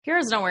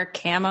Heroes don't wear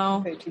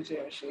camo. Hey,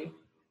 TJ Oshie.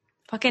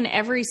 Fucking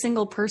every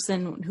single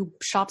person who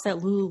shops at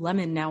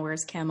Lululemon now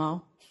wears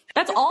camo.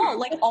 That's all.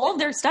 Like, all of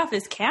their stuff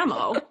is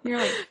camo. You're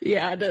like,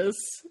 yeah, it is.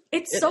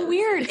 It's so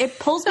weird. It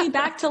pulls me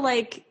back to,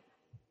 like,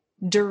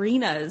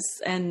 Dorinas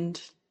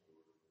and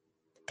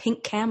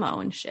pink camo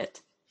and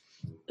shit.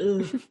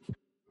 Ugh.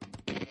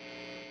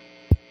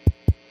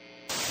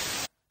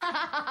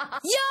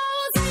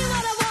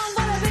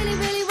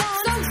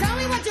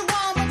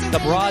 The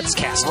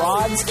Broadscast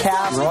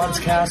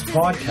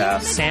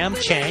podcast. Sam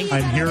Chang.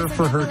 I'm here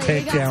for her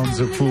takedowns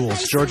of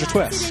fools. Georgia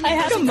Twist. I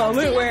had a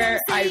moment where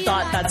I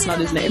thought that's not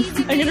his name.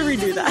 I'm going to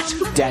redo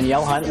that.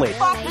 Danielle Huntley.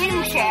 Fuck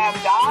you,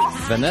 Shamda.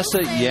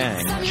 Vanessa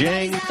Yang.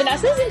 Jang.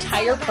 Vanessa's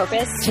entire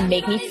purpose to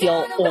make me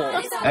feel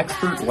old.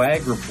 Expert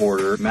WAG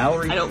reporter,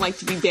 Mallory. I don't like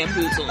to be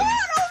bamboozled.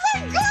 Oh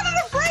my god,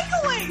 it's a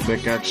breakaway!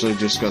 Vic actually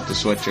just got the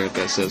sweatshirt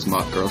that says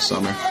Mock Girl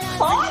Summer.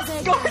 Oh,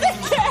 Gordon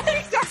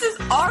Gang! This is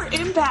our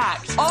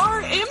impact!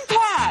 Our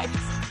impact!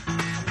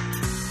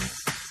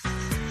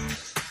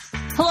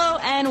 Hello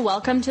and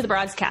welcome to the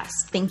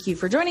Broadscast. Thank you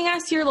for joining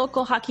us, your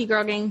local hockey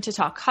girl gang, to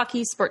talk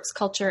hockey, sports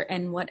culture,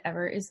 and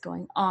whatever is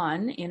going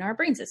on in our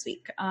brains this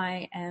week.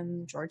 I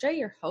am Georgia,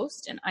 your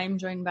host, and I'm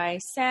joined by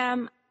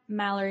Sam,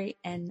 Mallory,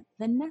 and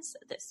Vanessa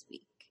this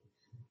week.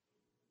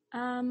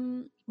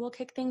 We'll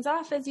kick things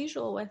off as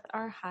usual with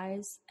our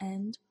highs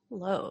and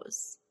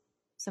lows.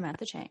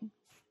 Samantha Chang.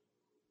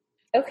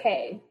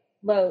 Okay,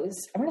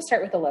 lows. I'm going to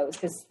start with the lows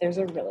because there's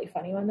a really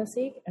funny one this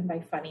week. And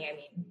by funny, I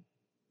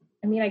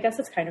mean, I guess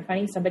it's kind of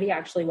funny. Somebody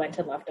actually went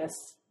and left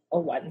us a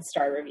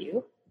 1-star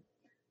review.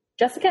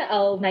 Jessica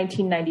L.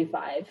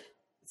 1995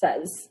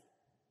 says,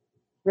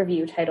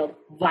 review titled,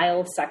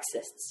 Vile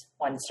Sexists,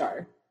 1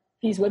 star.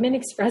 These women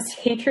express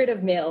hatred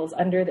of males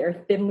under their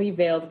thinly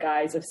veiled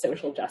guise of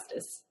social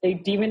justice. They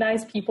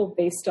demonize people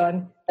based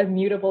on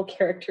immutable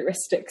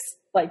characteristics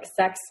like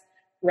sex,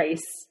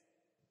 race,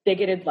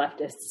 bigoted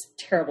leftists,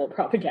 terrible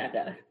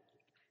propaganda.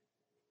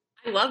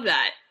 I love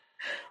that.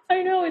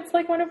 I know, it's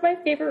like one of my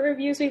favorite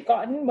reviews we've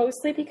gotten,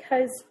 mostly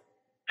because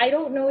I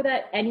don't know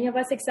that any of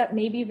us, except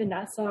maybe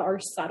Vanessa, are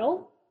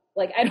subtle.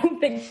 Like, I don't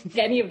think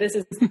any of this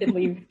is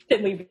thinly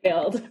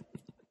veiled.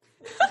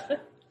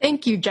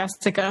 Thank you,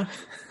 Jessica.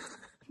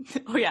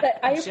 Oh, yeah. But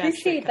I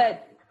appreciate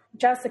that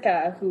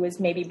Jessica, who was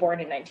maybe born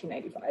in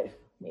 1995,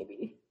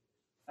 maybe,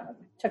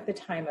 took the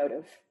time out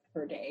of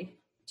her day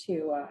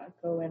to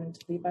go and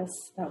leave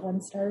us that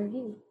 1-star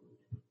review.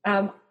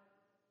 I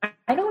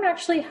don't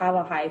actually have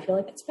a high. I feel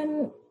like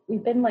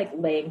we've been like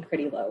laying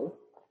pretty low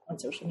on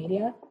social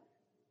media.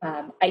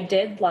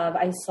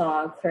 I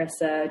saw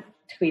Clarissa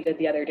tweeted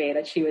the other day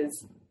that she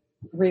was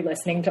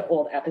re-listening to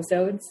old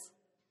episodes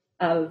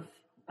of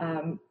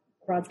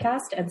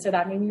Broadcast, and so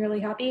that made me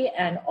really happy.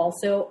 And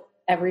also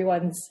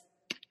everyone's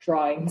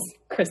drawings,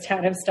 Chris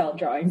Tanev style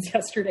drawings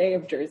yesterday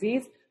of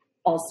jerseys,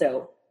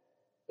 also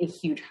a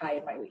huge high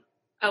in my week.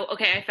 Oh,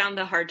 okay. I found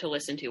the hard to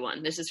listen to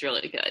one. This is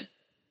really good.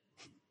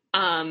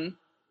 Hard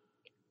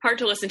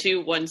to listen to,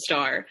 1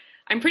 star.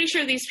 I'm pretty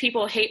sure these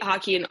people hate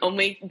hockey and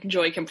only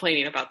enjoy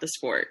complaining about the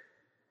sport.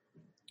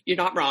 You're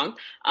not wrong.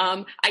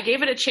 I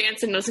gave it a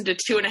chance and listened to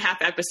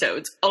 2.5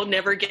 episodes. I'll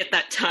never get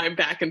that time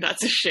back, and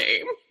that's a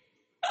shame.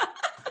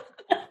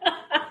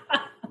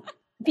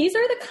 These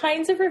are the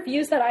kinds of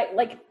reviews that I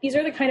like. These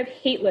are the kind of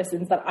hate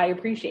listens that I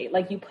appreciate.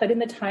 Like, you put in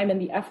the time and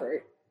the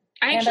effort.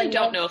 I actually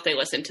don't know if they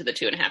listened to the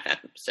 2.5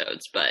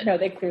 episodes, but no,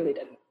 they clearly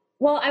didn't.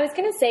 Well, I was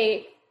going to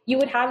say you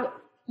would have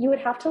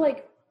to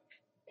like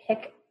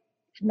pick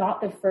not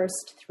the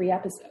first 3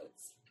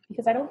 episodes,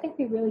 because I don't think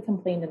we really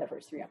complained in the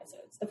first 3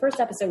 episodes. The first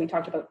episode we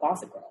talked about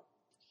Gossip Girl.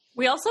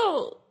 We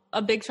also,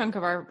 a big chunk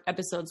of our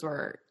episodes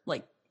were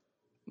like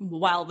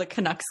while the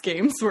Canucks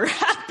games were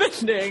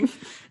happening,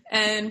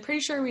 and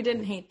pretty sure we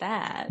didn't hate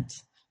that.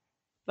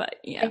 But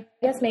yeah, I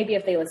guess maybe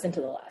if they listened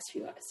to the last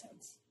few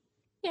episodes.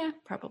 Yeah,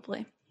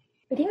 probably.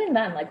 But even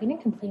then, like, we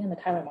didn't complain on the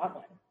Tyler Mott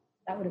one.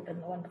 That would have been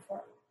the one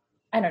before.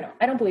 I don't know.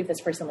 I don't believe this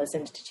person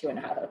listened to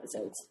 2.5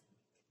 episodes.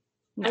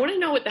 I want to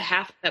know what the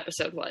half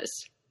episode was.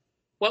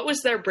 What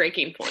was their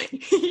breaking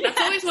point? Yes.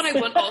 That's always what I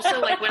want. Also,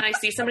 like, when I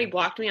see somebody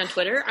blocked me on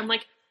Twitter, I'm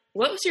like,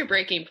 what was your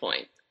breaking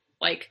point?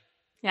 Like,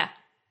 yeah,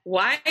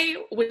 why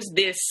was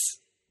this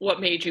what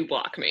made you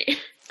block me?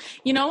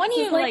 You know, when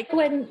you like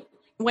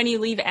when you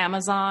leave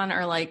Amazon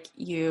or like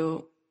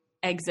you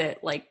exit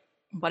like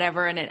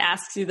whatever, and it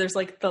asks you, there's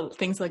like the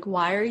things like,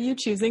 why are you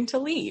choosing to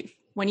leave?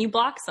 When you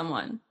block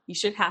someone, you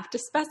should have to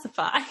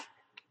specify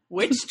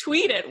which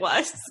tweet it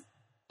was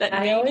that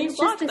made you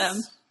block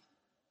them.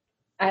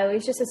 I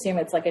always just assume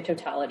it's like a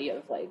totality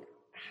of like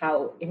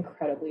how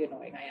incredibly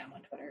annoying I am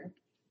on Twitter.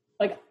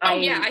 Like,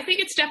 I think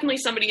it's definitely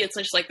somebody that's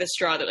just like the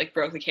straw that like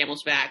broke the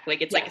camel's back.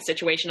 Like, it's like a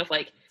situation of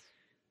like,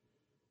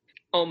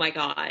 oh my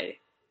God,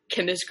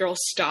 can this girl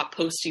stop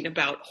posting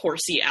about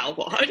Horsey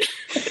Alwad?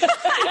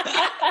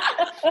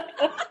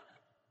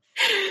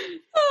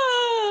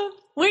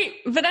 Wait,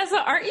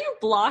 Vanessa, aren't you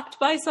blocked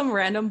by some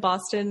random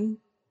Boston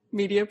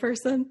media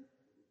person?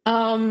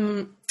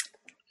 I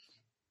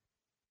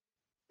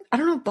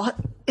don't know, but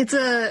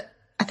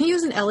I think he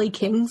was an LA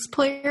Kings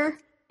player.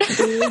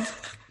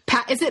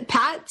 Pat, is it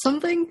Pat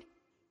something?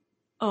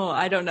 Oh,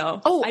 I don't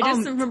know. Oh, I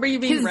just remember you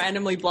being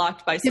randomly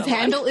blocked by someone. His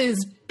handle is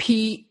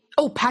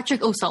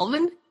Patrick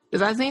O'Sullivan.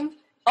 Is that his name?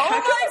 Oh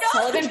Patrick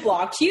O'Sullivan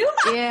blocked you?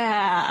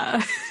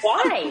 Yeah.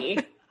 Why?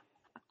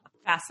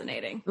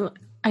 Fascinating.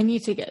 I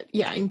need to get,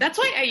 That's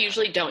why I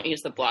usually don't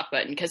use the block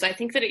button, because I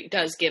think that it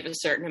does give a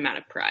certain amount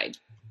of pride.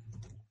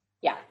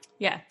 Yeah.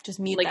 Yeah, just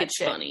mute like that it's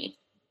shit. funny.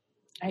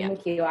 I'm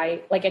with you.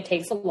 It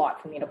takes a lot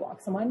for me to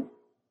block someone,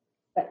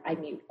 but I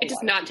mute. It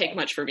does not take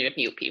much for me to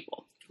mute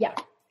people. Yeah.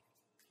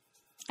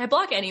 I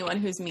block anyone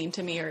who's mean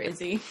to me or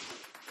Izzy.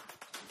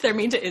 If they're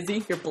mean to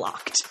Izzy, you're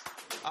blocked.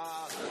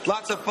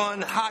 Lots of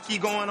fun, hockey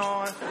going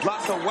on.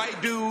 Lots of white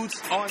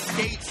dudes on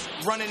skates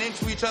running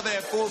into each other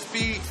at full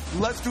speed.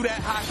 Let's do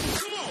that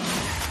hockey.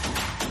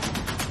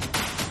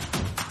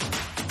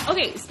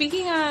 Okay,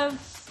 speaking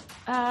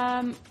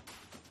of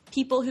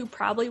people who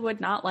probably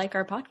would not like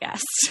our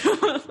podcast,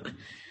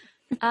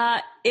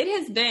 it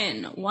has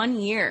been 1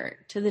 year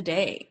to the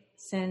day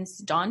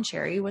since Don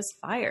Cherry was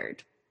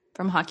fired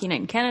from Hockey Night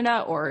in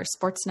Canada or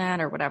Sportsnet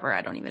or whatever.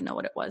 I don't even know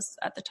what it was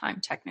at the time,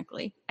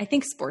 technically. I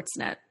think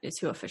Sportsnet is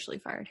who officially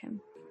fired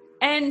him.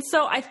 And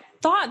so I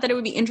thought that it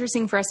would be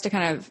interesting for us to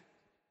kind of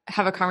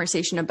have a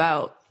conversation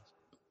about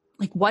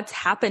like what's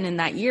happened in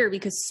that year,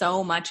 because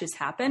so much has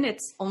happened. It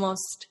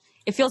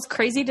feels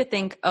crazy to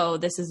think, oh,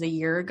 this is a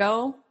year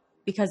ago,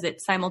 because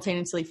it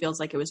simultaneously feels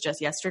like it was just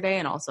yesterday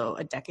and also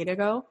a decade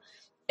ago.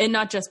 And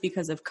not just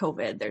because of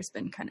COVID, there's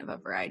been kind of a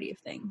variety of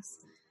things.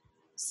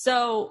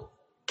 So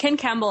Ken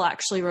Campbell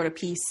actually wrote a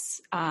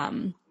piece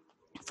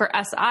for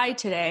SI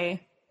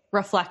today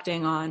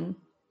reflecting on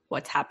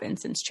what's happened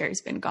since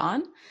Cherry's been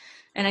gone.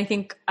 And I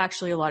think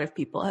actually a lot of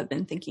people have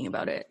been thinking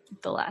about it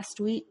the last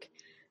week.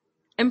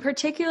 And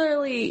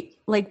particularly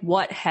like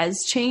what has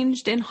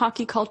changed in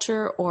hockey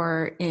culture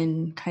or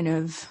in kind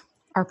of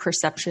our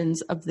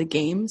perceptions of the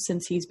game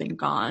since he's been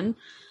gone.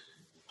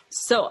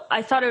 So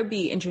I thought it would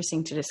be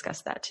interesting to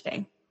discuss that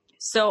today.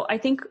 So I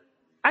think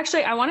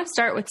actually I want to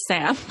start with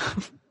Sam.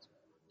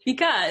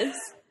 Because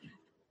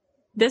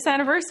this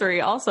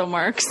anniversary also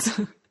marks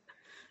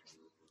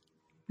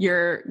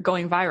your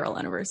going viral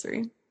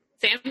anniversary.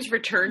 Sam's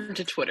return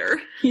to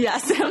Twitter. Yeah,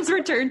 Sam's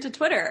return to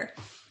Twitter,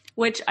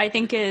 which I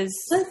think is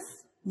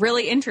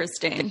really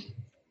interesting.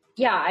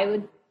 Yeah, I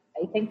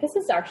think this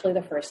is actually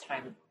the first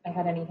time I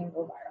had anything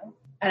go viral.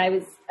 And I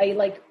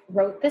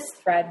wrote this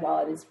thread while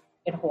I was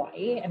in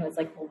Hawaii, and it was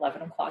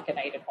 11 o'clock at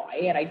night in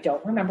Hawaii. And I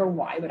don't remember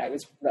why, but I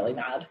was really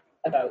mad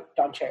about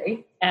Don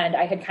Cherry, and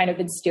I had kind of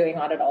been stewing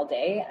on it all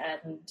day,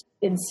 and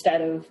instead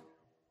of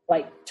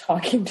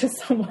talking to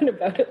someone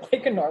about it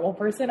like a normal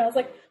person, I was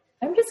like,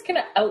 I'm just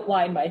gonna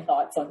outline my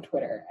thoughts on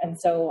Twitter. And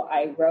so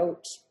I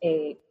wrote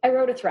a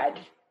thread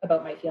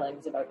about my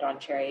feelings about Don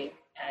Cherry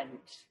and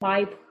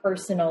my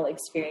personal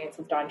experience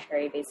with Don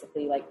Cherry.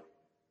 Basically,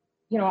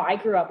 I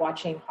grew up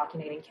watching Hockey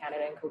Night in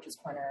Canada and Coach's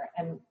Corner,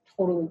 and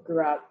totally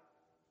grew up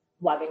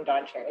loving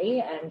Don Cherry,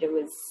 and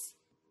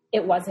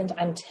it wasn't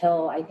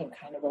until I think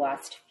kind of the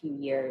last few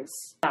years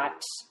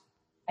that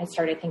I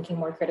started thinking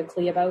more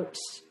critically about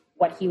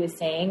what he was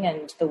saying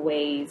and the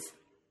ways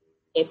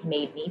it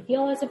made me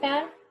feel as a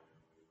fan.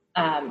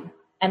 And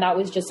that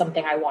was just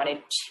something I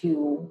wanted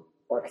to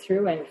work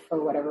through. And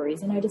for whatever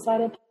reason, I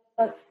decided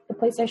that the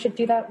place I should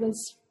do that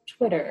was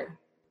Twitter.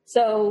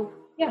 So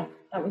yeah,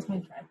 that was my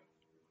thread.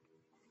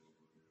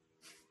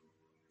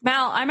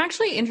 Mal, I'm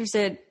actually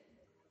interested.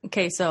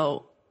 Okay,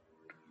 so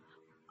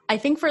I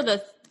think for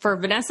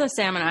Vanessa,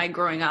 Sam, and I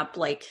growing up,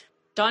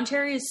 Don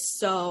Cherry is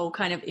so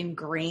kind of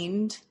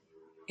ingrained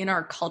in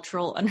our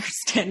cultural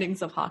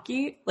understandings of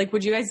hockey.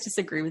 Would you guys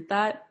disagree with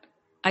that?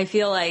 I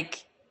feel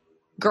like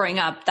growing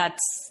up,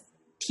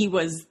 he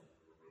was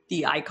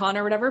the icon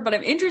or whatever, but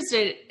I'm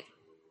interested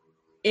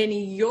in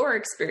your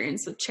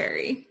experience with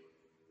Cherry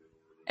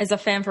as a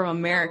fan from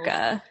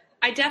America.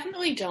 I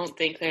definitely don't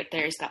think that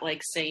there's that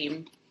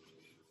same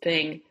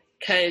thing,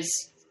 because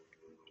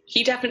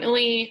he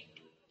definitely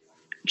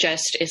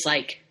just is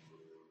I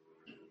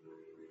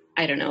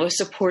don't know, a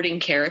supporting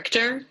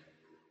character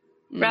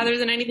rather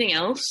than anything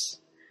else,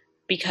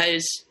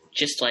 because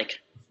just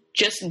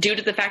due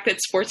to the fact that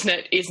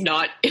Sportsnet is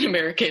not in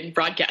American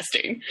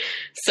broadcasting.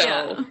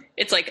 So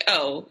it's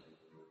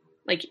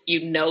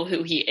you know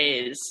who he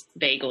is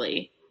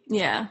vaguely.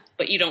 Yeah.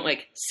 But you don't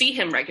see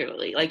him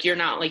regularly. You're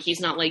not he's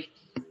not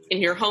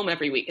in your home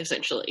every week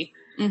essentially.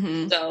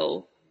 Mm-hmm.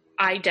 So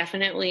I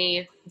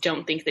definitely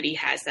don't think that he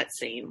has that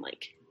same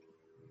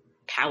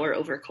power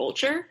over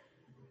culture.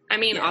 I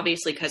mean,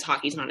 obviously because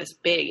hockey's not as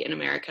big in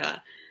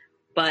America,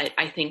 but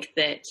I think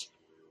that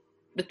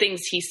the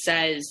things he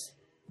says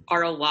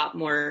are a lot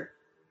more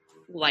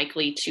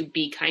likely to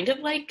be kind of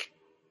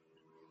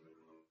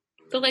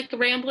the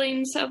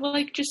ramblings of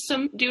just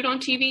some dude on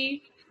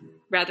TV,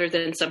 rather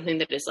than something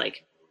that is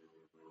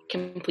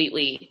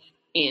completely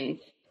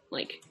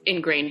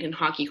ingrained in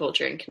hockey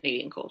culture and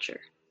Canadian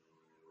culture.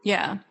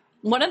 Yeah.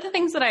 One of the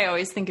things that I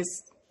always think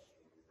is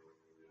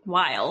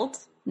wild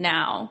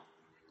now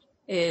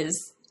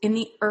is in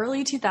the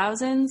early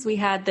 2000s, we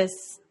had this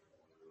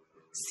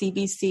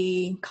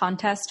CBC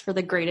contest for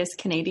the greatest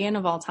Canadian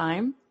of all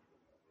time.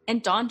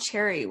 And Don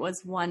Cherry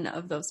was one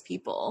of those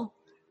people.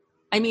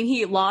 I mean,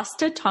 he lost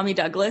to Tommy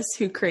Douglas,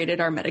 who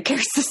created our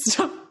Medicare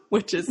system,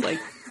 which is like,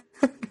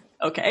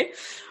 okay.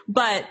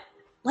 But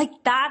like,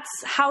 that's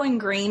how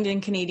ingrained in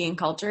Canadian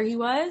culture he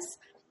was.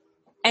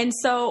 And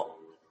so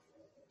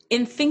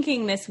in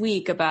thinking this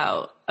week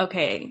about,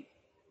 okay,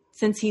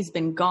 since he's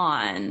been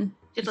gone,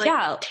 did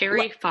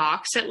Terry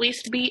Fox at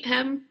least beat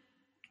him?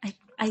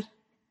 I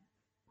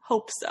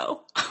hope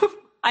so.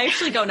 I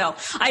actually don't know.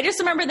 I just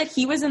remember that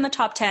he was in the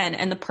top 10,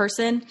 and the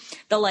person,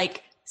 the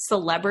like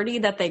celebrity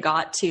that they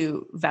got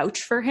to vouch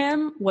for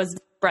him was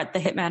Bret the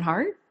Hitman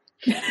Hart.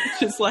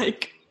 Just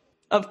like,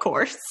 of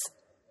course,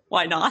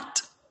 why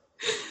not?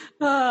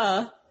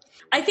 I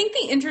think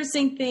the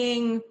interesting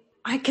thing,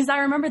 because I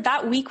remember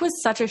that week was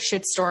such a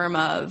shitstorm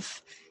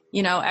of,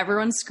 you know,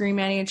 everyone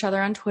screaming at each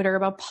other on Twitter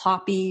about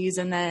poppies,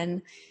 and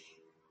then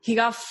he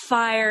got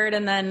fired,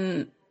 and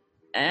then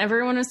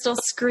everyone was still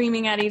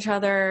screaming at each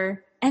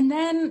other. And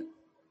then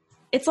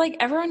it's like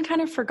everyone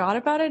kind of forgot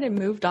about it and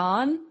moved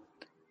on.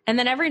 And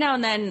then every now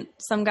and then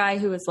some guy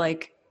who was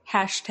like,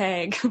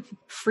 hashtag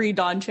free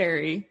Don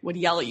Cherry would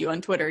yell at you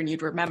on Twitter and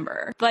you'd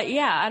remember. But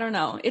yeah, I don't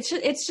know. It's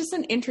just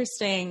an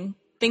interesting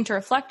thing to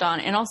reflect on.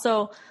 And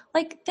also,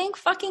 like, thank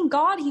fucking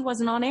God he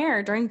wasn't on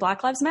air during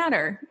Black Lives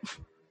Matter.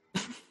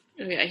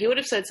 Yeah, he would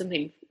have said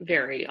something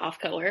very off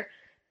color.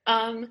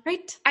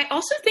 Right. I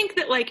also think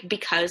that, like,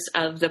 because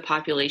of the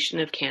population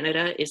of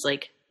Canada is,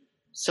 like,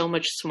 so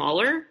much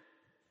smaller,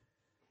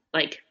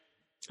 like,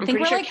 I'm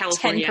pretty sure like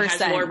California 10%.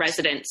 Has more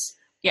residents.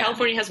 Yeah.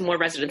 California has more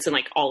residents than,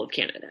 like, all of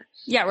Canada.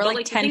 Yeah, we're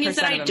like 10% the thing is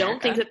that I don't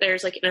think that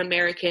there's, like, an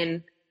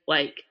American,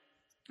 like...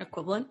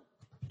 Equivalent?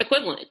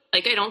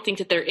 Like, I don't think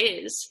that there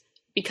is,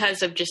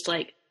 because of just,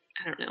 like,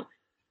 I don't know,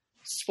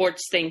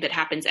 sports thing that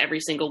happens every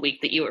single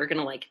week that you are going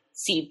to, like,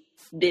 see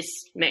this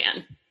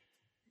man.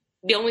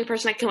 The only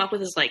person I come up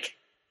with is, like,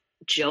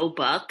 Joe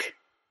Buck,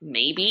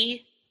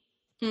 maybe.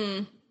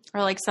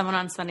 Or, like, someone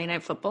on Sunday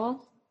Night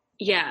Football.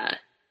 Yeah.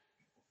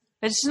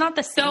 It's just not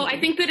the same. So I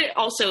think that it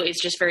also is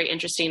just very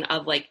interesting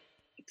of, like,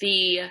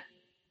 the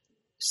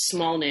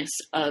smallness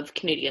of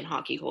Canadian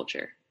hockey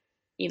culture,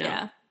 you know?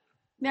 Yeah.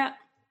 Yeah.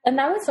 And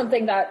that was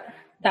something that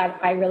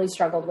I really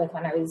struggled with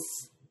when I was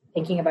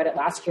thinking about it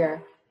last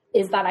year,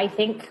 is that I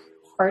think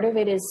part of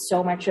it is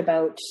so much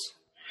about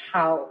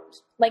how,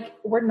 like,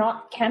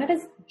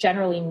 Canada's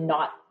generally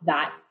not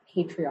that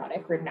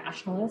patriotic or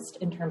nationalist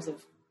in terms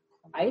of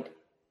pride.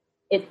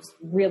 It's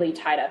really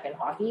tied up in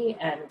hockey,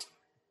 and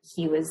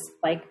he was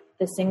like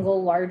the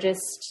single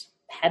largest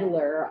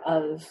peddler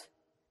of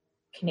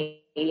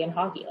Canadian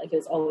hockey. Like, it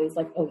was always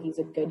like, oh, he's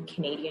a good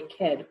Canadian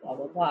kid, blah,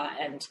 blah, blah.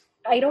 And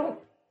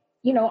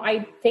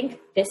I think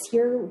this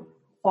year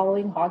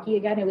following hockey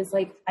again, it was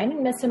like, I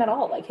didn't miss him at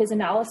all. Like, his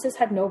analysis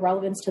had no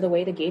relevance to the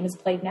way the game is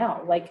played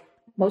now. Like,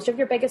 most of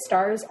your biggest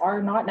stars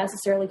are not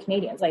necessarily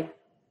Canadians. Like,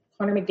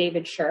 Connor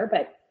McDavid, sure,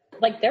 but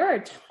like, there are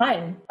a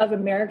ton of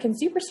American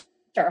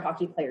superstar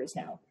hockey players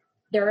now.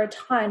 There are a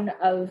ton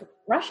of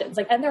Russians,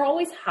 like, and there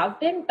always have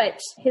been, but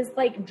his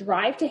like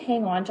drive to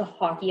hang on to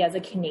hockey as a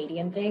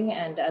Canadian thing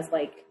and as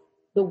like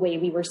the way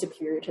we were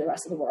superior to the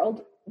rest of the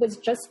world was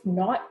just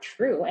not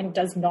true and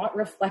does not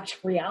reflect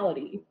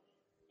reality.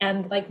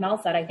 And like Mel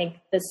said, I think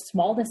the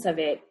smallness of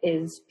it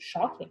is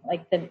shocking.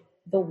 Like,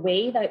 the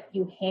way that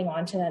you hang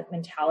on to that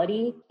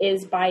mentality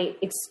is by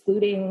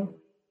excluding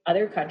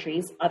other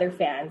countries, other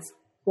fans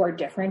who are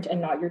different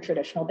and not your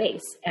traditional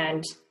base.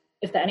 And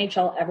if the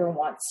NHL ever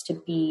wants to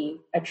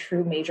be a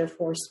true major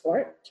force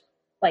sport,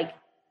 like,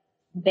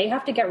 they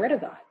have to get rid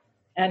of that.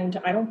 And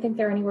I don't think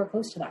they're anywhere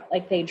close to that.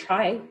 Like, they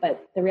try,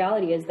 but the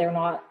reality is they're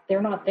not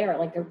there.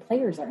 Like, their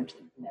players aren't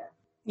even there.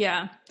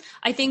 Yeah.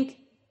 I think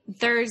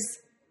there's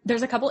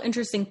a couple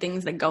interesting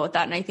things that go with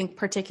that. And I think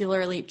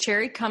particularly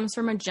Cherry comes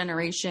from a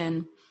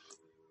generation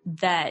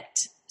that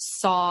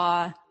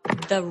saw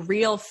the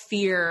real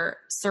fear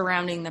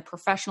surrounding the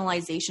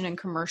professionalization and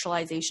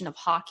commercialization of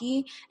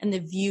hockey, and the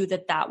view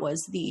that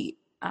was the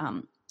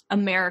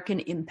American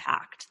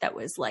impact that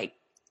was like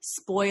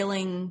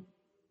spoiling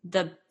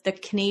the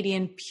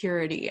Canadian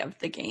purity of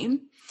the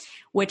game,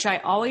 which I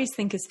always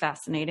think is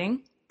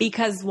fascinating,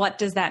 because what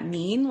does that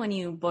mean when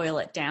you boil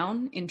it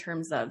down in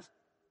terms of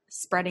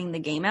spreading the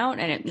game out?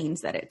 And it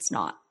means that it's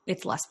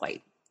less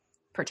white,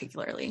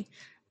 particularly.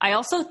 I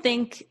also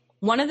think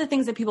one of the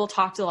things that people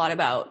talked a lot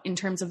about in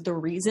terms of the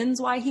reasons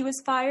why he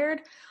was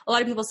fired, a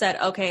lot of people said,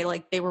 okay,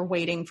 like, they were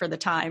waiting for the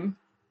time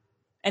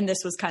and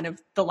this was kind of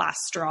the last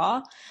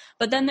straw.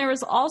 But then there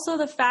was also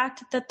the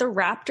fact that the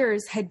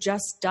Raptors had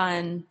just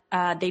won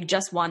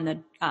the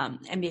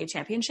NBA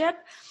championship,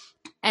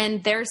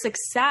 and their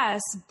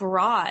success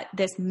brought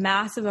this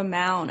massive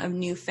amount of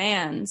new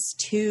fans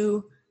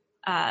to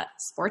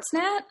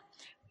Sportsnet,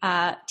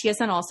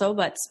 TSN also,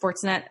 but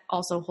Sportsnet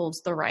also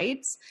holds the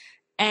rights.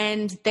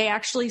 And they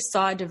actually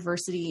saw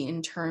diversity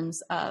in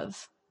terms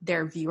of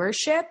their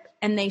viewership,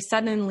 and they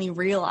suddenly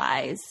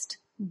realized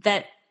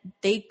that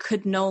they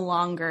could no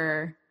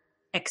longer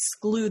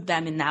exclude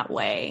them in that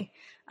way.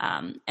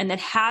 And that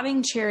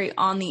having Cherry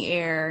on the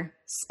air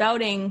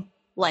spouting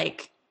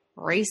like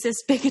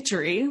racist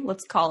bigotry,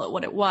 let's call it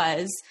what it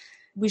was,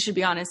 we should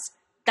be honest,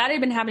 that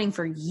had been happening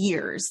for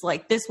years.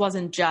 Like, this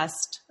wasn't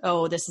just,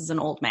 oh, this is an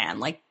old man.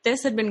 Like,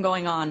 this had been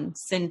going on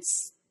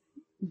since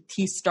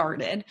he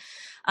started.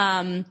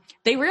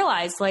 They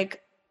realized,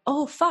 like,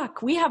 oh,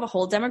 fuck, we have a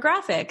whole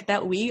demographic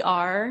that we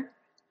are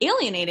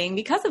alienating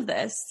because of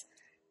this.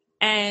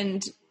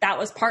 And that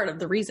was part of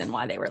the reason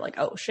why they were like,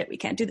 oh, shit, we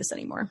can't do this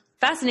anymore.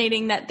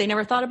 Fascinating that they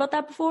never thought about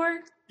that before.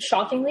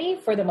 Shockingly,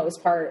 for the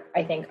most part,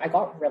 I think I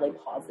got really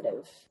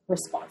positive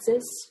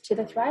responses to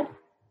the thread.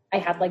 I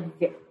had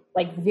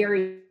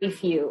very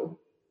few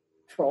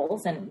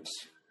trolls and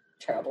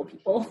terrible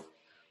people,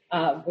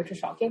 which was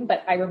shocking.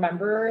 But I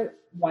remember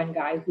one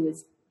guy who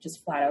was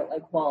just flat out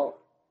like, well,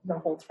 your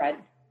whole thread,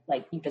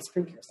 like, you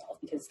disproved yourself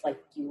because, like,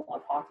 you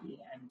love hockey,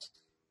 and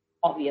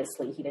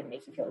obviously he didn't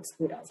make you feel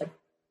excluded. I was like,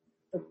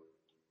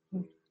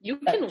 you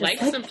can like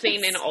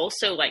something and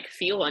also, like,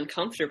 feel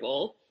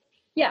uncomfortable.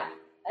 Yeah.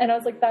 And I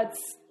was like, that's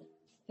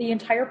the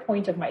entire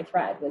point of my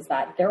thread, was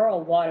that there are a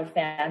lot of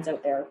fans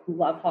out there who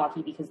love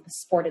hockey because the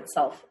sport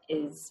itself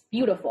is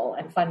beautiful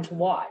and fun to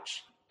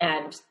watch.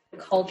 And the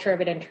culture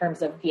of it in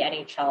terms of the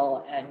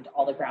NHL and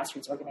all the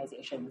grassroots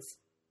organizations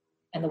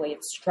and the way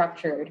it's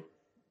structured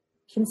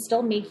can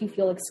still make you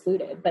feel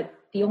excluded. But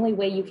the only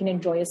way you can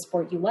enjoy a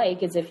sport you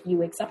like is if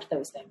you accept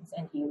those things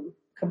and you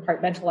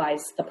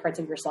compartmentalize the parts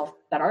of yourself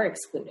that are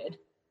excluded.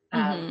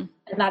 And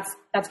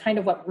that's kind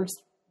of what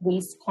we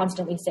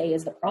constantly say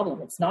is the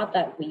problem. It's not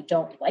that we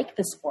don't like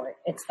the sport.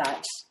 It's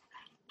that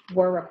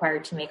we're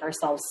required to make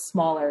ourselves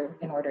smaller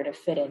in order to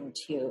fit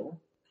into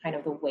kind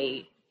of the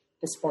way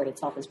the sport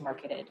itself is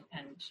marketed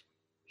and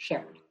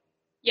shared.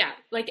 Yeah,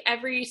 like,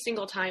 every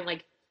single time,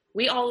 like,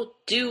 we all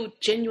do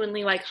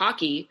genuinely like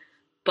hockey,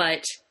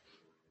 but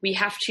we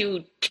have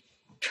to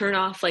turn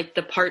off, like,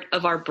 the part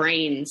of our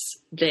brains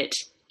that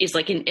is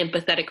like an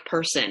empathetic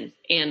person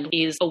and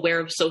is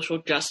aware of social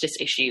justice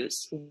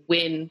issues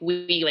when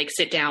we, like,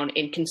 sit down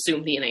and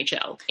consume the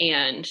NHL.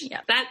 And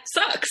that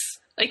sucks.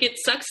 Like, it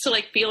sucks to,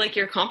 like, feel like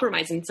you're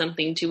compromising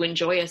something to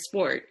enjoy a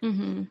sport.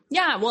 Mm-hmm.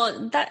 Yeah,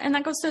 well,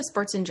 that goes to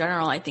sports in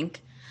general. I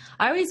think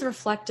I always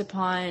reflect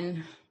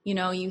upon, you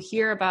know, you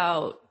hear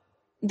about,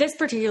 this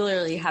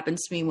particularly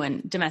happens to me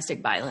when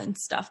domestic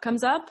violence stuff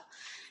comes up.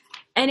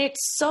 And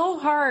it's so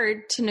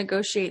hard to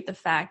negotiate the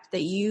fact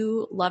that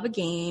you love a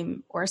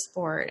game or a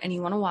sport and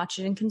you want to watch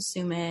it and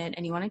consume it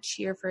and you want to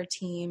cheer for a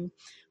team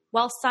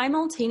while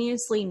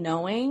simultaneously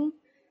knowing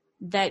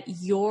that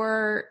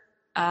your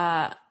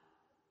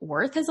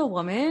worth as a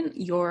woman,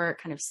 your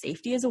kind of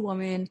safety as a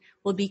woman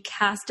will be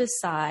cast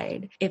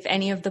aside if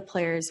any of the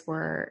players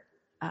were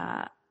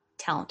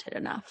talented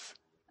enough,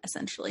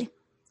 essentially.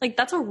 Like,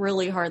 that's a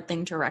really hard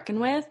thing to reckon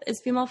with as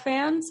female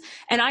fans.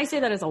 And I say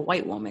that as a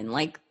white woman.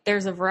 Like,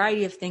 there's a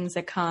variety of things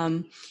that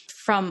come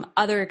from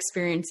other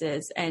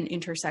experiences and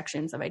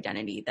intersections of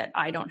identity that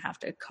I don't have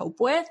to cope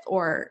with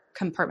or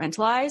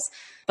compartmentalize.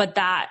 But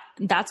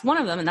that's one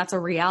of them. And that's a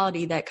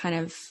reality that kind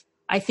of,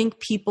 I think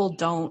people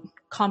don't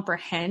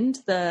comprehend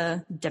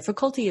the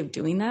difficulty of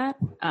doing that.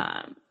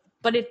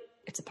 But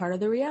it's a part of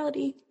the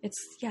reality.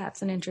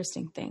 It's an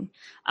interesting thing.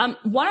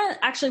 One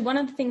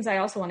of the things I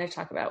also wanted to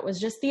talk about was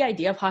just the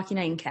idea of Hockey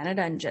Night in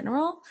Canada in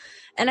general.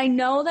 And I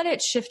know that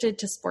it shifted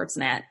to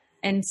Sportsnet.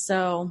 And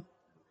so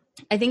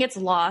I think it's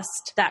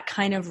lost that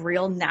kind of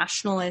real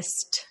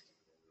nationalist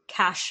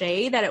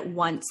cachet that it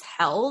once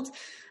held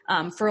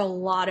for a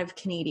lot of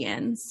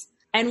Canadians.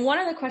 And one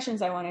of the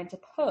questions I wanted to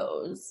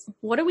pose,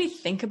 what do we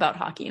think about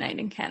Hockey Night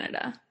in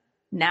Canada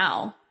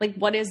now? Like,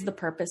 what is the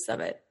purpose of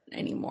it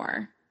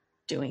anymore?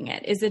 Doing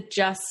it? Is it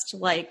just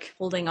like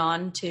holding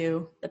on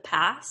to the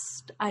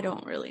past? I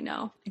don't really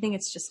know. I think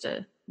it's just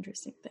an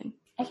interesting thing.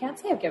 I can't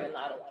say I've given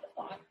that a lot of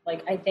thought.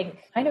 Like, I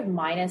think kind of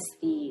minus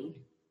the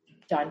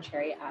Don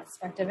Cherry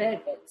aspect of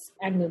it,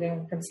 and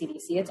moving from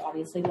CDC, it's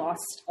obviously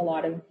lost a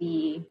lot of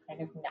the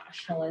kind of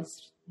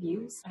nationalist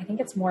views. I think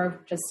it's more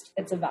of just,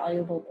 it's a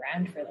valuable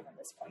brand for them at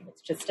this point.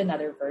 It's just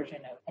another version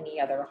of any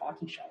other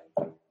hockey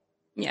show.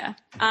 Yeah.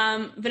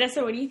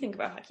 Vanessa, what do you think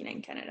about Hockey Night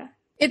in Canada?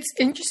 It's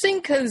interesting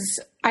because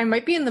I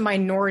might be in the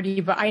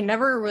minority, but I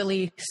never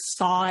really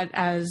saw it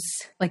as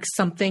like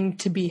something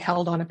to be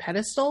held on a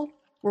pedestal.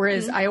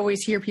 Whereas I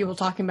always hear people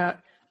talking about,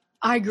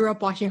 I grew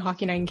up watching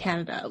Hockey Night in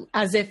Canada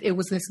as if it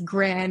was this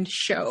grand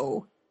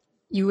show.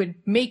 You would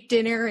make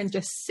dinner and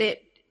just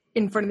sit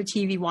in front of the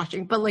TV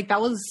watching. But like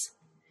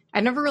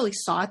I never really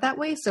saw it that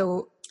way.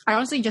 So I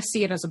honestly just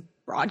see it as a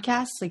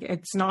broadcast. Like,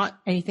 it's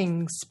not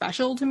anything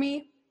special to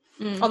me.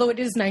 Although it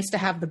is nice to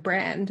have the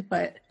brand.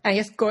 But I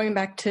guess going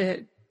back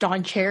to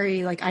Don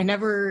Cherry, like, I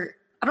don't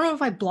know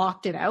if I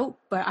blocked it out,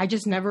 but I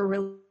just never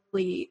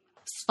really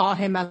saw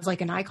him as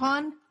like an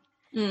icon.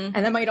 And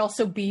that might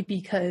also be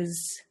because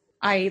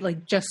I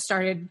like just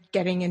started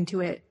getting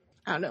into it,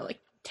 I don't know, like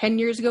 10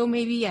 years ago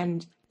maybe.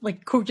 And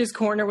like Coach's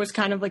Corner was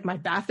kind of like my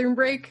bathroom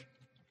break.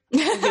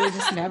 It was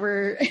just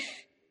never,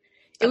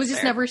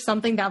 never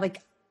something that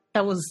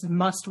was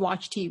must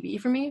watch TV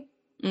for me.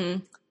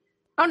 I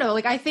don't know.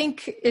 Like, I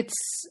think it's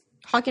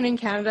Hockey in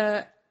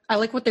Canada. I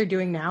like what they're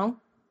doing now.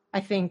 I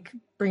think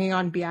bringing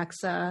on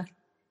Bieksa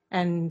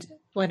and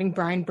letting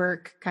Brian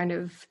Burke kind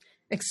of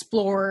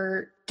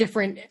explore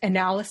different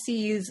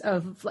analyses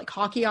of like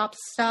hockey ops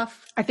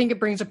stuff. I think it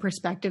brings a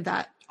perspective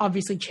that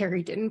obviously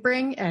Cherry didn't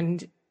bring.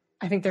 And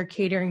I think they're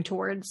catering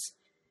towards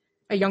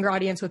a younger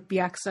audience with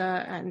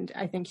Bieksa. And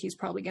I think he's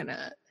probably going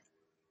to,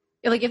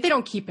 like, if they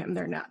don't keep him,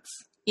 they're nuts.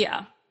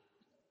 Yeah.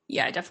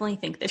 Yeah, I definitely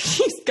think that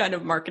he's kind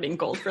of marketing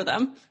gold for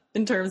them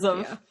in terms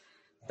of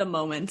the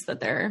moments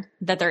that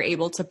they're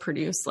able to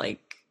produce.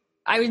 Like,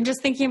 I was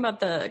just thinking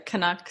about the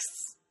Canucks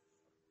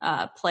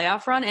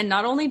playoff run, and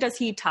not only does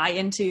he tie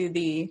into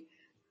the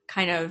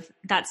kind of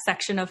that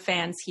section of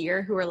fans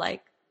here who are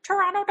like,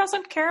 Toronto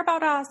doesn't care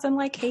about us and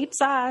like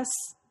hates us,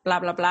 blah,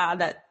 blah, blah,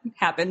 that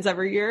happens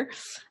every year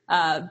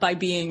by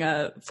being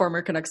a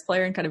former Canucks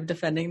player and kind of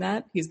defending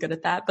that. He's good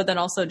at that. But then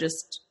also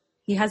just,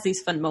 he has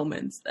these fun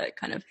moments that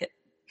kind of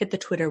hit the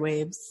Twitter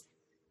waves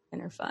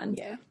and are fun.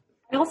 Yeah.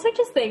 I also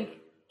just think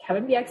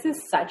Kevin Bieksa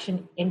is such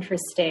an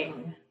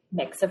interesting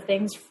mix of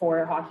things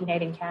for Hockey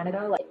Night in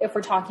Canada. Like, if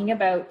we're talking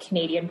about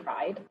Canadian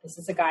pride, this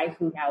is a guy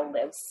who now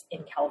lives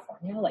in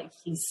California. Like,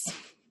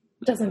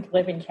 doesn't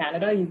live in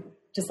Canada. He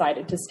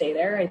decided to stay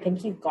there. I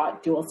think he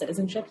got dual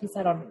citizenship, he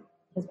said on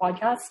his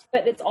podcast.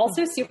 But it's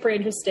also super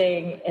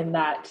interesting in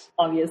that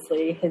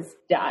obviously his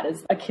dad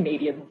is a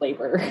Canadian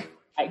labor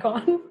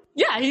icon.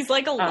 Yeah, he's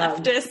like a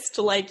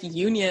leftist, like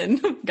union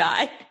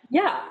guy.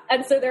 Yeah.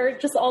 And so there are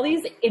just all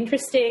these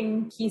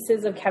interesting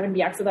pieces of Kevin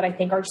Bieksa that I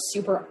think are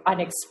super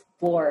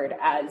unexplored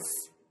as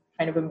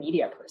kind of a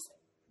media person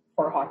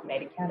for Hockey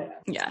Night in Canada.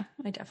 Yeah,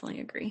 I definitely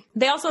agree.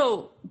 They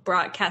also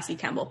brought Cassie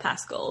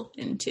Campbell-Pascal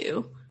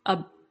into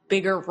a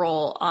bigger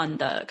role on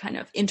the kind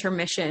of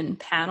intermission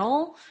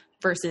panel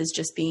versus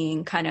just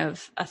being kind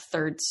of a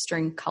third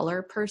string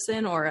color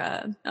person or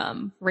a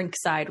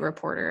rinkside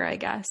reporter, I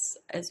guess,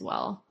 as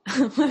well.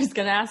 I was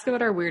going to ask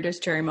about our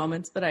weirdest Cherry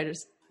moments, but I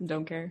just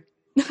don't care.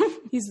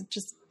 He's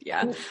just,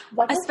 yeah.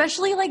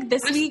 Especially like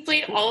this week.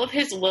 All of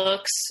his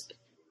looks,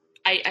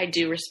 I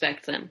do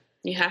respect them.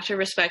 You have to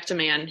respect a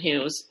man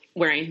who's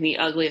wearing the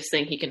ugliest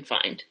thing he can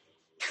find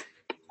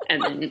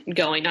and then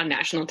going on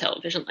national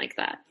television like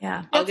that.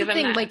 Yeah. I'll give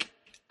him that. Like,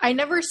 I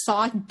never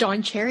saw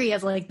Don Cherry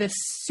as like this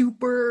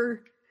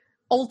super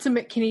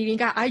ultimate Canadian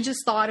guy. I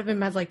just thought of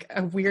him as like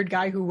a weird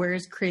guy who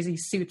wears crazy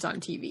suits on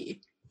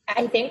TV.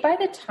 I think by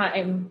the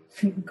time,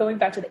 going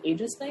back to the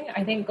ages thing,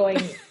 I think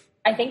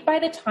by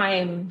the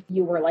time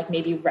you were like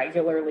maybe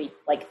regularly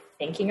like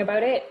thinking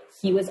about it,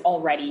 he was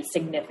already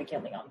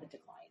significantly on the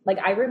decline. Like,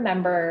 I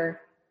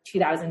remember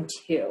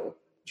 2002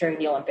 during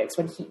the Olympics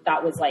when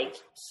that was like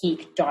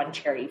peak Don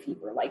Cherry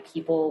fever. Like,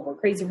 people were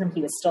crazy for him.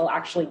 He was still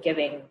actually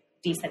giving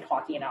decent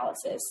hockey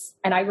analysis.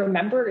 And I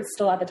remember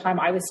still at the time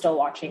I was still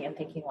watching and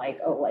thinking like,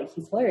 oh, like,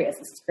 he's hilarious.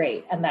 This is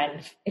great. And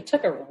then it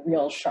took a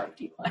real sharp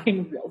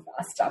decline real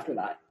fast after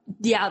that.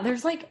 Yeah.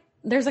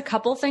 There's a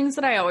couple things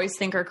that I always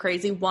think are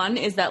crazy. One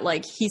is that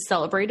like he's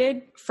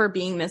celebrated for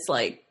being this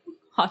like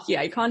hockey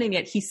icon and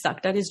yet he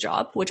sucked at his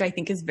job, which I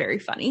think is very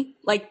funny.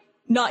 Like,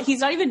 he's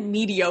not even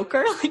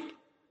mediocre. Like,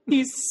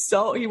 he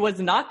was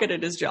not good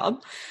at his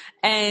job.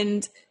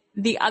 And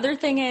the other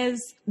thing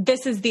is,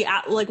 this is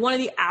one of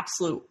the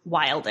absolute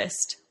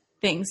wildest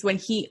things. When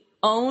he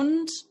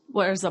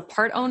was a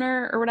part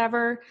owner or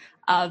whatever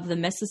of the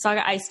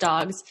Mississauga Ice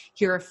Dogs,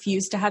 he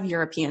refused to have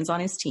Europeans on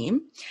his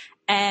team.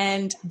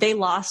 And they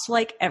lost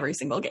like every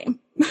single game.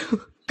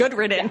 Good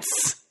riddance.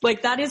 Yeah.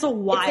 Like, that is a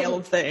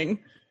wild thing.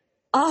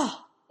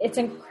 Oh, it's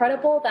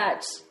incredible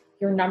that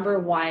your number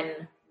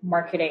one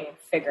marketing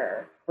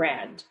figure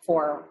brand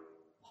for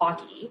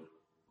hockey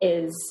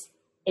is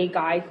a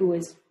guy who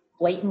is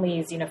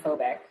blatantly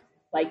xenophobic.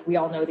 Like, we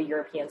all know the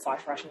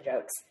European/Russian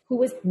jokes, who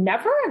was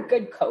never a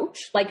good coach,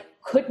 like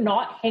could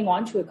not hang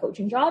on to a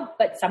coaching job,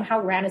 but somehow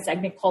ran a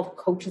segment called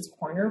Coach's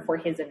Corner for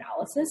his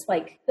analysis.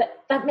 Like,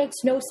 that makes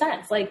no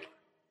sense. Like,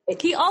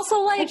 he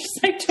also like,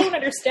 I don't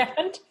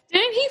understand.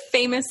 Didn't he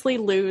famously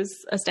lose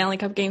a Stanley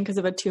Cup game because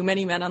of a too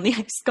many men on the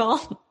ice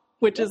call,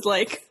 which is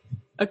like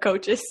a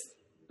coach's,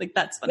 like,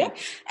 that's funny. Yeah.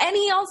 And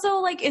he also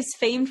like is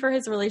famed for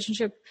his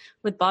relationship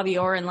with Bobby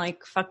Orr, and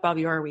like, fuck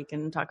Bobby Orr. We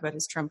can talk about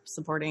his Trump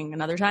supporting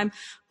another time,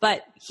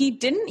 but he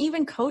didn't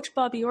even coach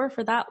Bobby Orr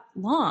for that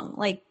long.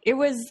 Like, it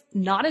was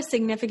not a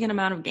significant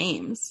amount of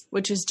games,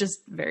 which is just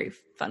very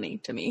funny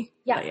to me.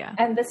 Yeah. Yeah.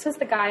 And this is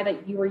the guy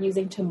that you were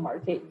using to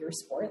market your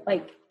sport.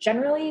 Like,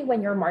 generally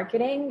when you're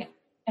marketing,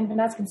 and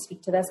Vanessa can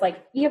speak to this,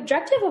 like, the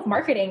objective of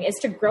marketing is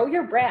to grow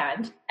your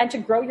brand and to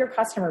grow your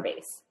customer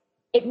base.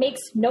 It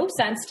makes no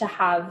sense to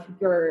have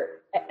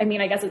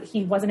I guess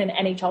he wasn't an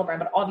NHL brand,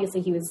 but obviously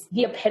he was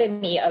the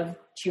epitome of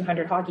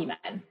 200 hockey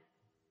men.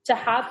 To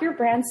have your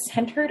brand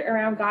centered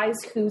around guys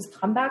whose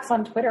comebacks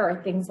on Twitter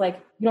are things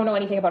like, you don't know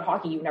anything about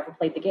hockey, you never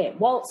played the game.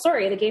 Well,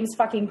 sorry, the game's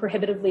fucking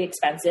prohibitively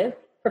expensive.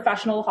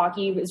 Professional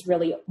hockey is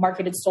really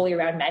marketed solely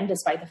around men,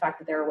 despite the fact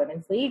that there are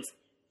women's leagues.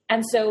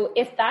 And so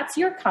if that's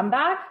your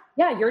comeback,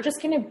 yeah, you're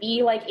just going to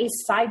be like a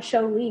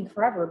sideshow league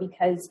forever,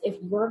 because if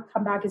your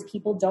comeback is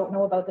people don't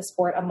know about the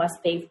sport unless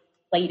they've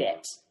played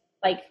it,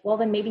 like, well,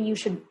 then maybe you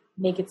should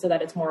make it so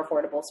that it's more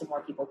affordable so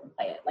more people can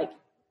play it. Like,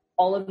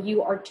 all of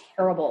you are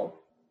terrible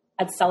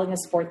at selling a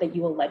sport that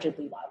you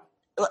allegedly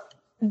love.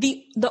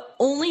 The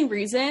only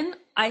reason,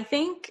 I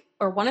think,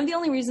 or one of the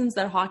only reasons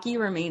that hockey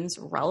remains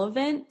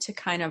relevant to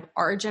kind of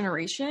our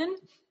generation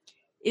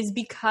is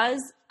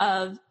because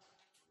of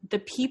the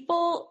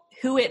people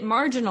who it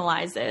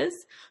marginalizes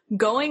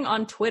going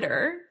on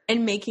Twitter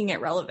and making it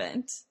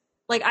relevant.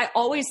 Like, I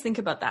always think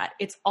about that.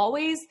 It's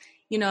always,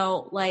 you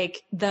know,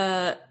 like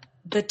the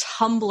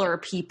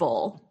Tumblr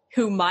people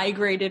who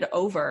migrated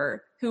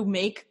over, who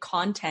make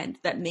content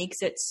that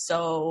makes it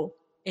so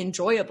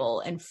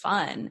enjoyable and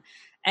fun.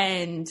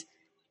 And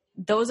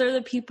those are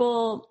the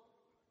people,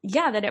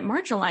 yeah, that it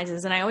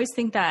marginalizes. And I always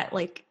think that,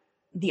 like,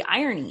 the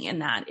irony in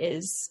that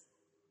is,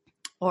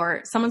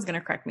 or someone's going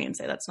to correct me and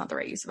say that's not the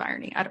right use of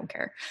irony. I don't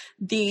care.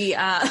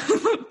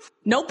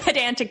 No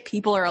pedantic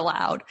people are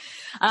allowed.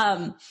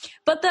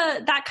 But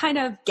that kind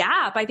of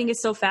gap, I think,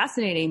 is so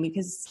fascinating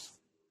because,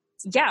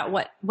 yeah,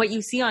 what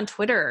you see on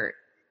Twitter,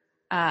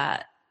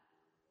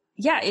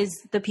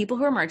 is the people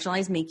who are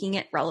marginalized making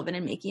it relevant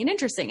and making it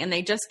interesting. And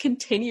they just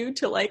continue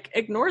to, like,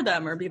 ignore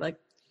them or be like,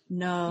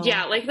 no.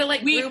 Yeah, like the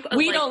group of,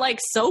 we don't like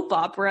soap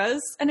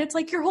operas. And it's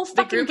like your whole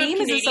fucking game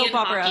is a soap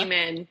opera. Hockey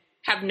men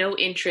have no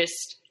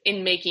interest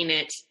in making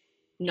it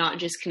not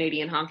just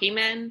Canadian hockey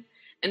men,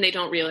 and they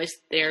don't realize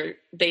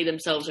they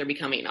themselves are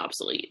becoming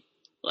obsolete.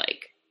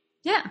 Like,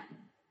 yeah,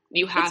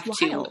 you have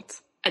to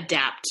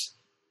adapt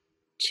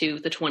to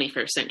the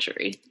 21st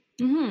century.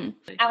 Mm-hmm.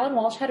 Alan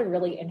Walsh had a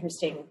really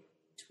interesting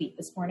tweet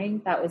this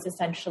morning that was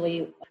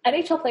essentially,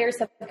 NHL players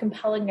have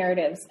compelling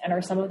narratives and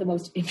are some of the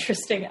most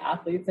interesting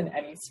athletes in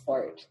any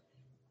sport.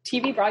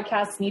 TV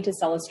broadcasts need to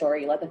sell a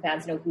story, let the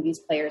fans know who these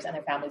players and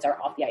their families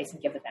are off the ice,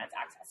 and give the fans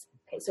access.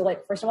 Okay, so,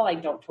 like, first of all, I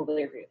don't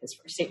totally agree with this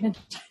first statement.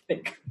 I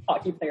think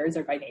hockey players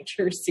are by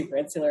nature super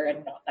insular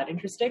and not that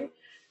interesting.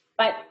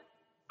 But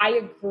I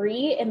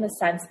agree in the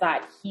sense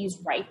that he's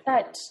right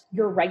that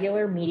your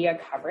regular media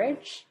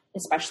coverage,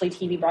 especially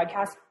TV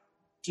broadcasts,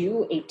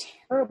 do a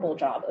terrible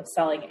job of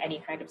selling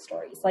any kind of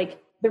stories.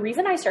 Like, the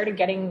reason I started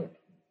getting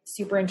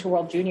super into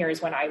World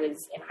Juniors when I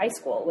was in high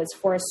school was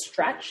for a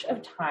stretch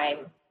of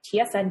time,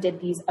 TSN did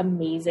these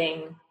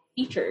amazing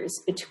features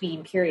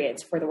between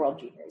periods for the World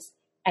Juniors.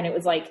 And it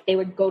was like, they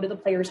would go to the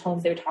players'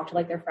 homes, they would talk to,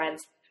 like, their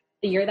friends.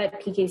 The year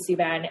that PK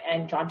Subban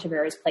and John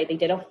Tavares played, they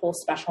did a whole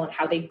special on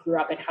how they grew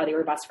up and how they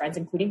were best friends,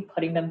 including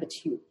putting them,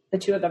 the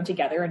two of them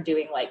together and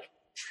doing, like,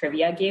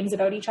 trivia games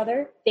about each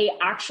other. They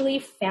actually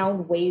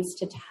found ways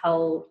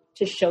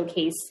to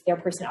showcase their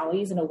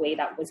personalities in a way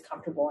that was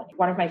comfortable. And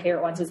one of my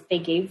favorite ones is they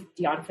gave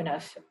Dion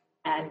Phaneuf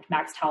and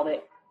Max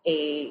Talbot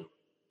a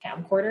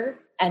camcorder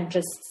and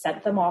just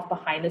sent them off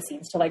behind the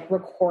scenes to, like,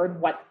 record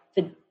what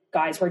the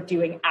guys were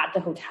doing at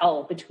the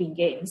hotel between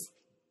games,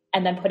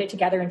 and then put it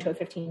together into a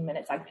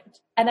 15-minute segment.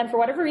 And then for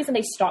whatever reason,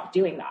 they stopped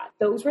doing that.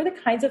 Those were the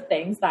kinds of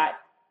things that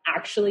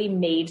actually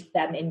made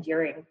them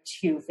endearing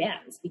to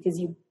fans, because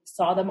you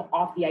saw them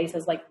off the ice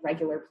as, like,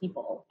 regular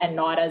people and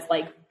not as,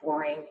 like,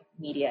 boring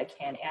media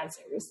canned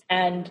answers.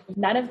 And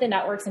none of the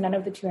networks and none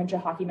of the 200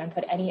 hockey men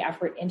put any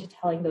effort into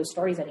telling those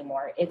stories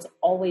anymore. It's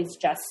always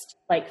just,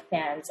 like,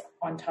 fans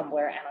on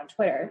Tumblr and on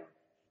Twitter.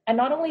 And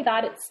not only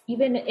that, it's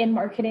even in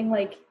marketing,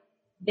 like,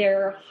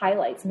 their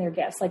highlights and their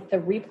gifts, like the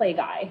replay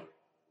guy,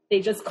 they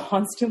just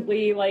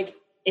constantly, like,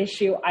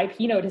 issue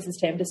IP notices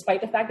to him,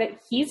 despite the fact that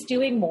he's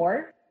doing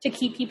more to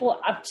keep people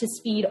up to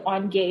speed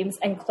on games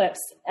and clips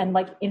and,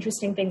 like,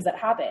 interesting things that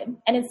happen.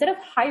 And instead of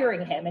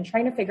hiring him and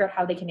trying to figure out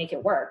how they can make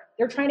it work,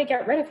 they're trying to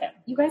get rid of him.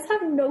 You guys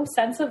have no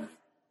sense of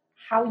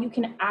how you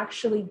can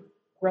actually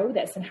grow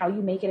this and how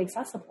you make it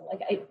accessible.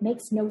 Like, it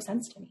makes no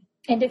sense to me.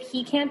 And if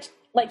he can't,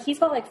 like, he's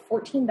got, like,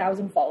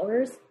 14,000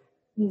 followers,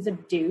 he's a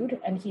dude,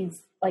 and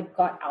he's, like,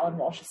 got Alan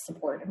Walsh's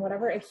support and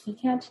whatever. If he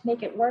can't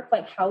make it work,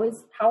 like, how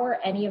are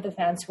any of the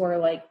fans who are,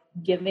 like,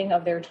 giving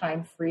of their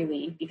time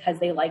freely because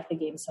they like the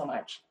game so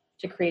much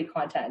to create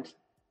content,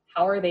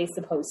 how are they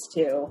supposed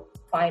to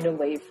find a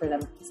way for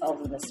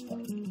themselves in this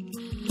sport?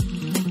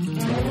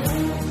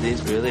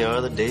 These really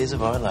are the days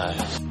of our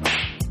lives.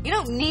 You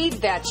don't need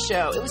that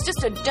show. It was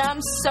just a dumb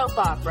soap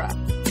opera.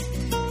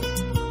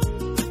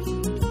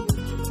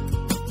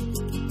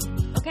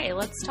 Okay,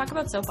 let's talk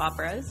about soap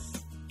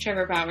operas.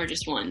 Trevor Bauer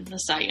just won the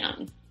Cy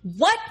Young.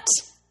 What?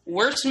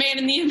 Worst man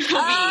in the movie.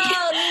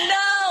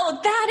 Oh,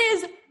 no!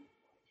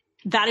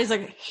 That is a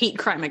hate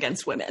crime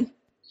against women.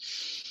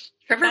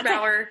 Trevor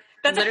Bauer.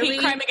 That's a hate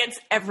crime against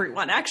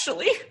everyone,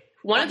 actually.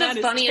 One of the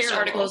funniest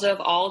articles of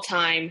all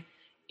time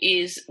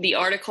is the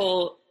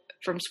article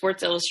from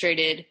Sports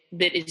Illustrated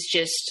that is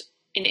just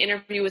an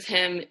interview with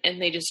him, and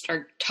they just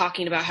are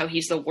talking about how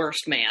he's the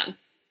worst man.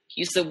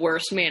 He's the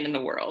worst man in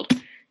the world.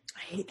 I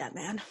hate that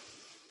man.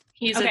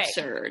 He's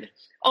absurd.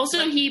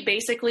 Also, he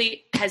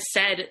basically has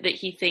said that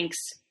he thinks,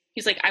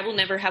 he's like, I will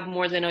never have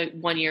more than a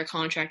 1-year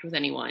contract with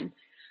anyone.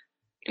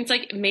 It's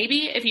like,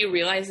 maybe if you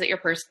realize that your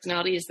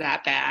personality is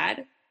that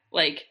bad,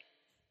 like,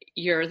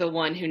 you're the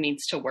one who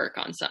needs to work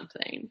on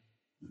something.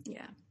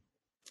 Yeah.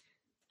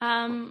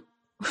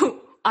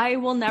 I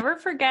will never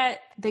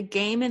forget the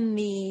game in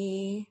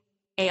the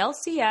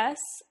ALCS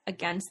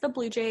against the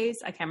Blue Jays.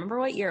 I can't remember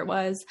what year it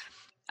was.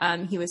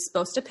 He was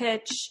supposed to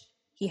pitch.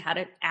 He had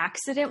an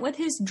accident with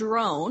his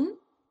drone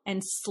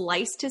and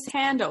sliced his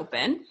hand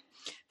open,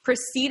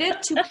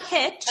 proceeded to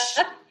pitch,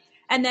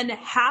 and then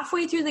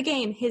halfway through the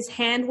game, his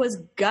hand was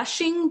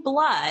gushing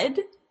blood,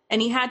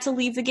 and he had to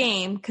leave the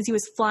game because he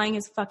was flying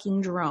his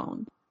fucking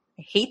drone.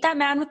 I hate that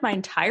man with my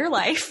entire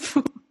life.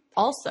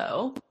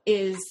 Also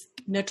is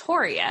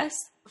notorious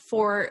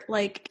for,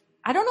 like,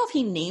 I don't know if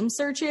he name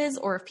searches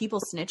or if people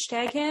snitch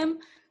tag him,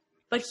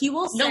 but he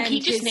will send he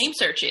just name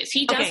searches.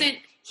 He doesn't.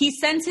 He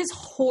sends his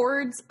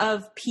hordes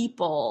of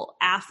people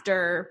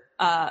after,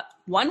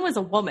 one was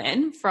a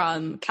woman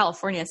from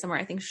California somewhere,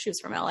 I think she was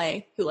from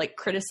LA, who, like,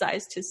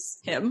 criticized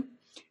him.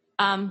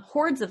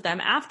 Hordes of them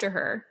after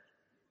her.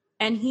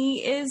 And he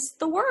is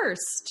the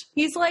worst.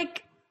 He's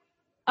like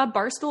a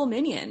Barstool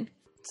minion.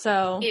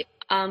 So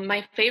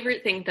my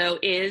favorite thing, though,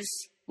 is,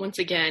 once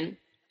again,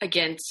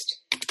 against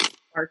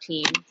our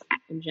team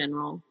in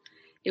general.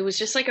 It was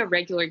just like a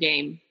regular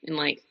game in,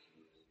 like,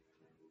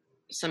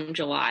 some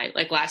July,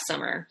 like last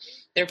summer.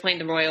 They were playing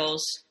the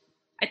Royals.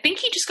 I think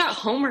he just got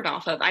homered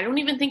off of. I don't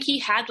even think he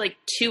had, like,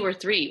 2 or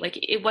 3. Like,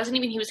 it wasn't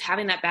even he was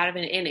having that bad of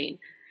an inning.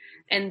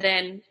 And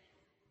then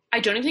I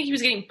don't even think he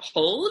was getting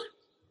pulled.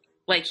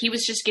 Like, he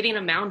was just getting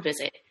a mound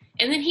visit.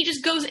 And then he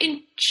just goes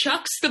and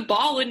chucks the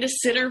ball into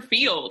center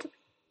field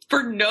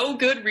for no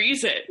good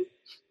reason.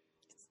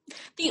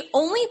 The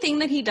only thing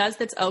that he does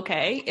that's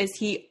okay is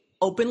he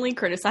openly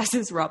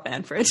criticizes Rob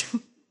Manfred.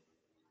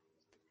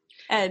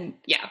 And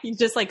yeah, he's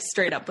just, like,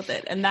 straight up with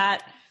it. And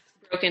that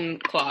broken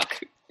clock,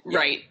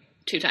 right,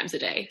 2 times a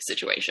day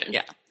situation.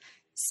 Yeah.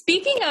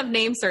 Speaking of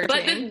name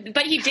searching,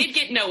 but he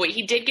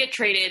did get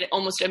traded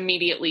almost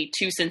immediately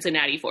to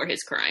Cincinnati for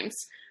his crimes,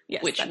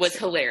 yes, which was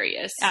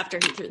hilarious. After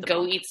he threw the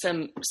ball. Go eat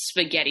some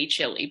spaghetti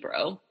chili,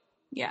 bro.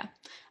 Yeah.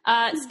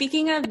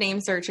 Speaking of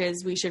name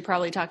searches, we should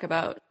probably talk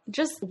about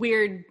just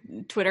weird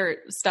Twitter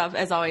stuff,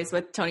 as always,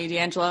 with Tony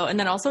D'Angelo, and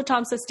then also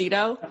Tom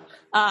Sestito.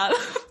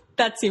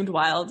 That seemed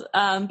wild.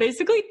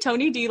 Basically,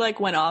 Tony D, like,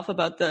 went off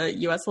about the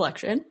U.S.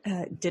 election,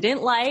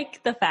 didn't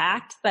like the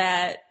fact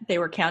that they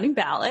were counting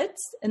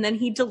ballots, and then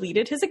he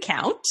deleted his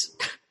account,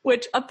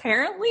 which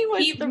apparently was...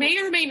 He may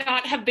or may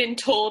not have been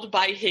told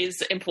by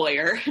his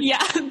employer.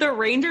 Yeah, the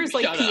Rangers,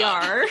 like, Shut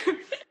PR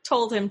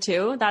told him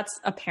to. That's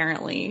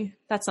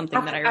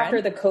something that I read.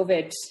 After the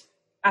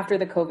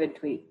COVID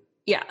tweet.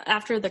 Yeah,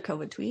 after the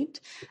COVID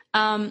tweet.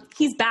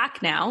 He's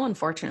back now,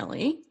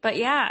 unfortunately. But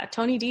yeah,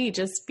 Tony D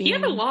just being... He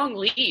had a long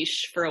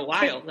leash for a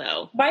while,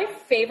 though. My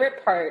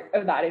favorite part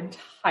of that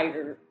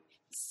entire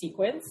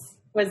sequence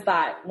was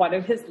that one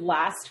of his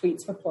last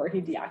tweets before he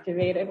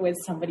deactivated was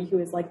somebody who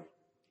was like,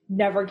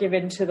 never give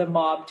in to the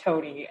mob,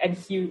 Tony. And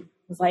he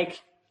was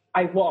like,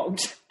 I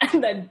won't.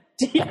 And then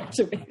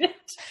deactivated.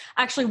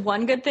 Actually,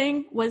 one good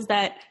thing was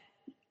that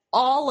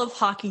all of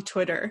hockey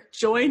Twitter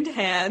joined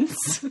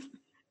hands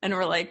and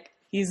were like,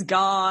 he's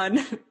gone.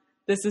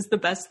 This is the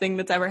best thing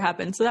that's ever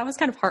happened. So that was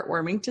kind of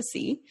heartwarming to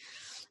see.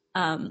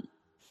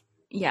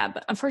 Yeah,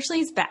 but unfortunately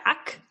he's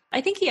back.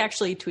 I think he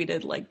actually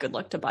tweeted, like, good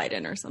luck to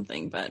Biden or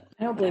something, but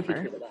I don't believe he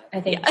tweeted that.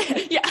 I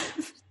think yeah.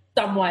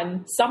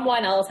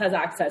 Someone else has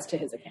access to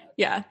his account.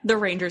 Yeah, the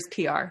Rangers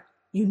PR.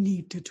 You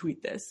need to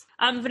tweet this.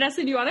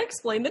 Vanessa, do you want to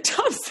explain the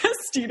Tom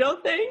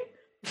Sestito thing?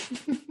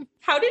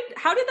 How did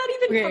that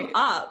even come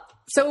up?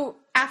 So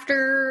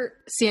after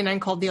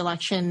CNN called the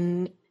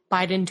election,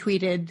 Biden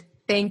tweeted,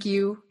 thank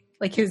you,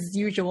 like his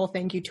usual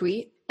thank you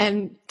tweet.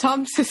 And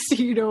Tom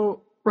Sestito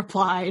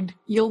replied,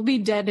 you'll be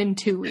dead in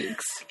 2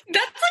 weeks.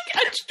 That's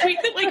like a tweet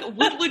that, like,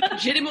 would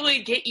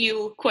legitimately get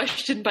you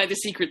questioned by the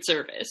Secret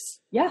Service.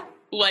 Yeah.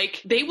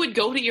 Like, they would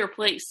go to your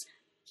place.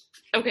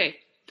 Okay,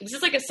 this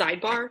is like a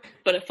sidebar,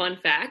 but a fun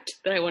fact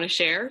that I want to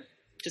share.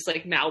 Just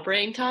like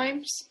Malbrain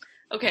times.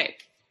 Okay,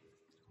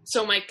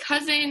 so my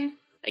cousin,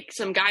 like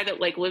some guy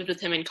that, like, lived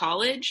with him in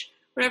college,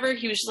 whatever,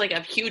 he was just like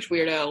a huge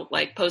weirdo,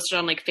 like posted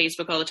on, like,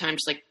 Facebook all the time,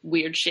 just like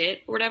weird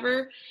shit or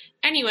whatever.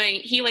 Anyway,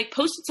 he, like,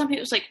 posted something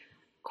that was like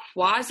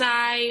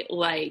quasi,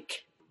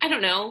 like, I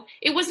don't know,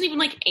 it wasn't even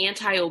like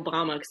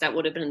anti-Obama because that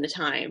would have been the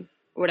time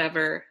or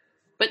whatever,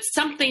 but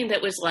something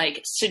that was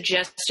like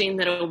suggesting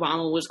that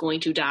Obama was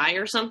going to die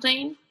or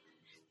something.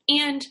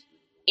 And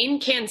in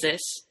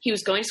Kansas, he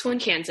was going to school in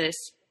Kansas,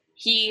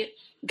 he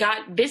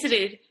got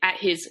visited at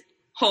his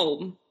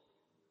home,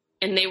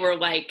 and they were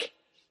like,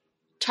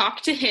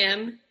 talked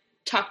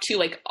to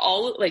like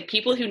all, like,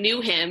 people who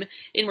knew him,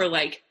 and were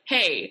like,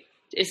 hey,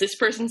 is this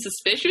person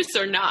suspicious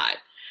or not?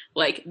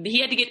 Like, he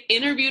had to get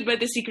interviewed by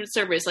the Secret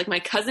Service. Like, my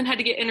cousin had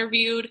to get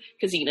interviewed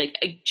because he, like,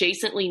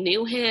 adjacently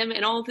knew him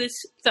and all of this.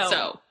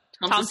 So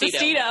Tom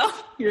Sestito,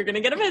 you're going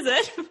to get a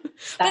visit.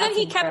 But then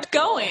he kept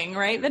going,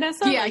 right,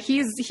 Vanessa? Yeah,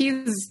 he's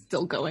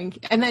still going.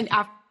 And then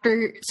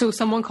after, so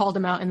someone called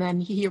him out, and then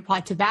he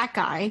replied to that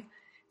guy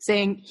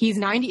saying he's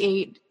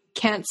 98,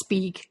 can't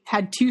speak,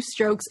 had 2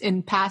 strokes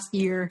in past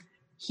year,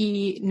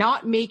 he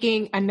not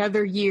making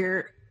another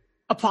year,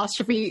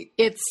 apostrophe,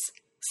 it's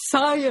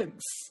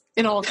science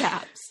in all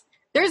caps.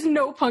 There's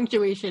no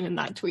punctuation in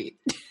that tweet.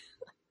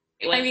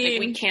 Like,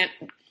 we can't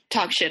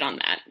talk shit on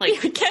that.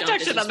 Like, we can't don't talk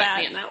shit on disrespect that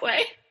me in that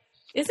way.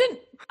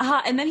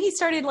 And then he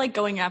started like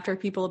going after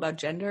people about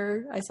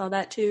gender. I saw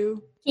that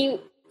too.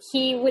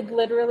 He would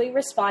literally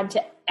respond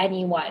to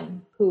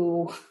anyone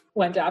who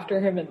went after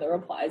him in the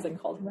replies and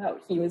called him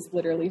out. He was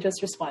literally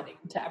just responding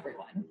to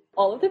everyone.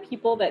 All of the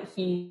people that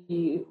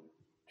he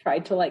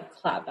tried to like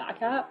clap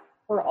back at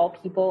were all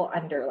people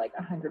under like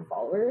 100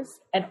 followers,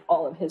 and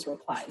all of his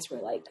replies were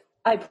like,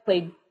 I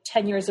played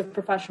 10 years of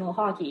professional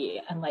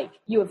hockey, and like,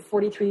 you have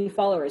 43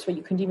 followers, but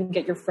you couldn't even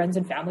get your friends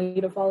and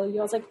family to follow you.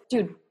 I was like,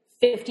 dude,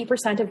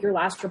 50% of your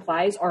last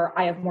replies are,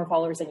 I have more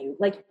followers than you.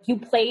 Like, you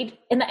played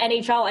in the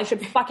NHL. I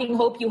should fucking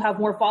hope you have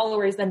more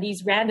followers than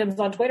these randoms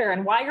on Twitter.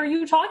 And why are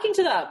you talking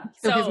to them?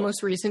 So his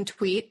most recent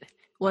tweet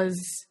was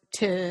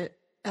to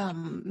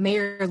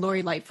Mayor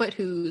Lori Lightfoot,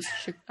 who's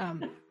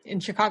in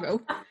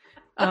Chicago.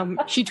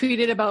 She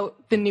tweeted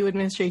about the new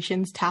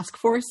administration's task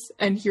force,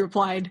 and he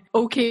replied,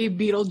 okay,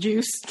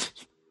 Beetlejuice.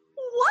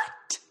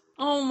 What?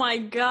 Oh my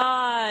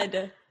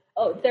God.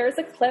 Oh, there's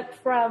a clip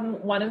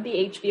from one of the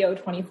HBO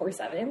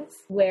 24/7s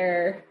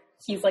where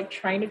he's like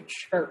trying to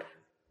chirp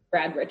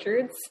Brad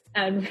Richards,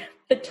 and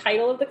the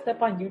title of the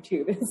clip on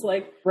YouTube is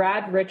like,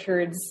 Brad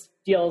Richards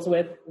deals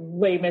with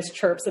lamest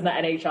chirps in the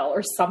NHL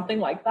or something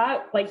like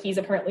that. Like, he's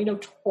apparently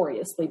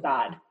notoriously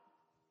bad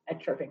at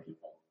chirping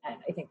people. And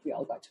I think we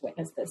all got to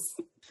witness this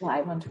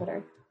live on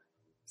Twitter.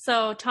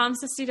 So Tom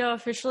Sestito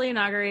officially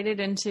inaugurated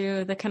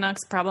into the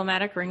Canucks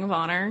problematic Ring of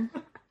Honor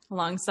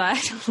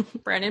alongside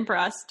Brandon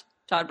Prust,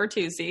 Todd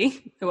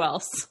Bertuzzi. Who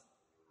else?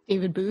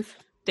 David Booth.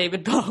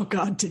 Oh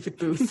God, David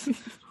Booth.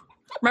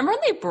 Remember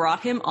when they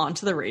brought him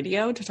onto the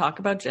radio to talk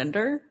about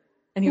gender?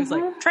 And he was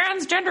like,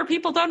 transgender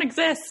people don't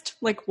exist.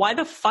 Like, why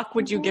the fuck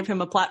would you give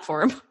him a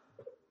platform?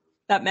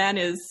 That man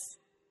is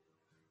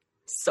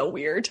so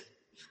weird.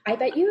 I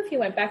bet you if you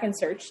went back and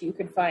searched, you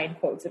could find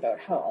quotes about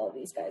how all of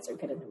these guys are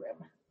good in the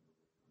room.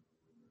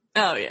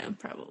 Oh, yeah,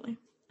 probably.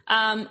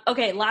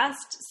 Okay,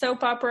 last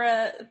soap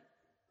opera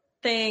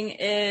thing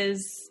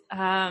is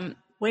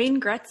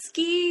Wayne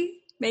Gretzky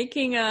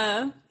making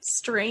a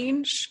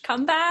strange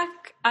comeback.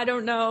 I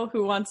don't know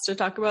who wants to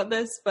talk about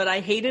this, but I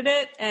hated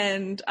it,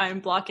 and I'm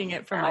blocking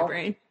it from my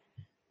brain.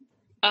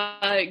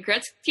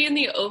 Gretzky and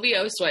the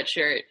OVO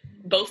sweatshirt,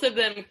 both of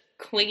them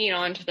clinging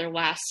on to their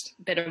last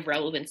bit of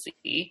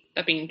relevancy,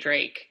 that being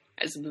Drake,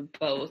 as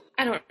both.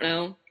 I don't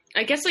know.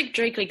 I guess, like,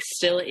 Drake, like,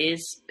 still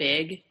is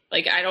big.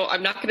 Like,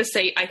 I'm not gonna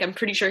say, like, I'm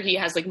pretty sure he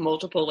has, like,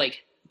 multiple,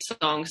 like,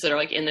 songs that are,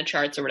 like, in the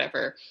charts or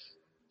whatever.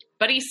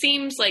 But he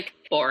seems, like,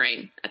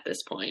 boring at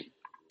this point.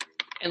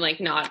 And,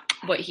 like, not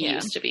what he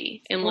used to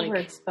be. And, like,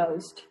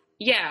 overexposed.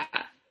 Yeah.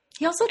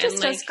 He also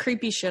just does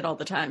creepy shit all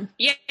the time.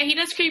 Yeah, he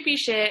does creepy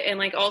shit. And,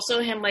 like,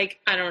 also him, like,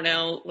 I don't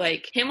know,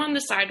 like, him on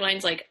the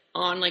sidelines, like,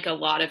 on, like, a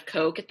lot of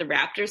coke at the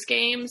Raptors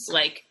games,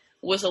 like,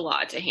 was a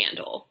lot to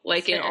handle.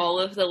 Like, in all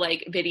of the,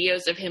 like,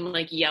 videos of him,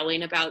 like,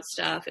 yelling about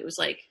stuff, it was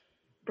like,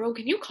 bro,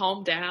 can you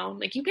calm down?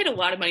 Like, you paid a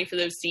lot of money for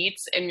those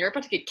seats, and you're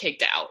about to get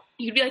kicked out.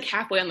 You'd be, like,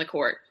 halfway on the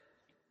court.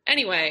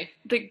 Anyway,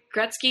 the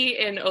Gretzky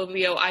and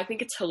OVO, I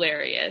think it's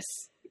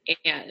hilarious,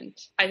 and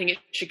I think it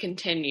should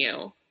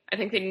continue. I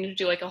think they need to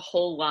do, like, a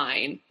whole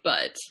line,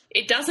 but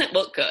it doesn't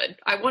look good.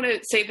 I want to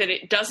say that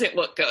it doesn't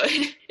look good.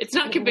 It's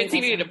not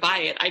convincing me to buy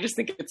it. I just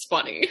think it's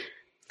funny.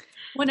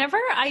 Whenever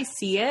I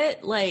see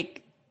it,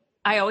 like,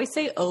 I always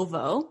say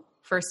OVO,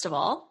 first of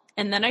all,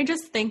 and then I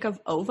just think of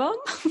ovum.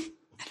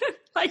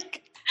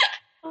 Like,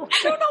 I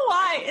don't know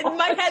why. In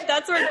my head,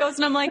 that's where it goes,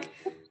 and I'm like,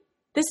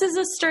 this is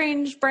a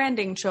strange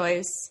branding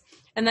choice.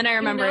 And then I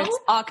remember it's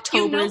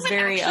October's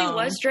very own.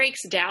 Was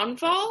Drake's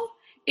downfall?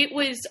 It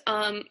was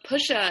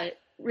Pusha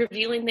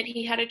revealing that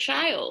he had a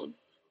child.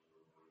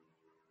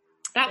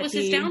 That was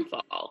his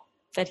downfall.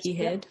 That he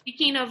hid.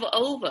 Speaking of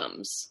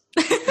ovums.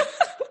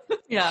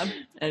 Yeah.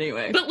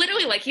 Anyway. But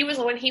literally, like,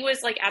 when he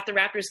was, like, at the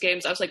Raptors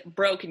games, I was like,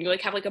 bro, can you,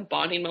 like, have, like, a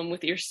bonding moment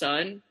with your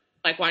son?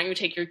 Like, why don't you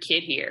take your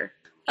kid here?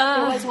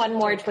 There was one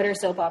more Twitter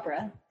soap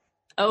opera.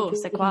 Oh,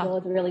 c'est quoi?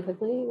 Really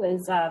quickly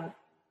was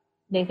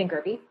Nathan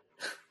Kirby.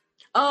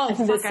 Oh,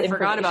 fuck, I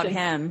forgot about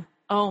him.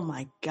 Oh,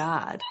 my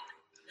God.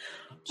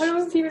 I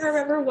don't even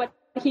remember what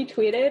he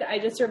tweeted. I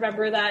just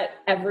remember that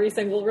every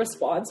single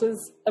response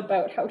was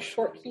about how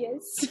short he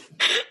is.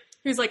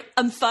 He's like,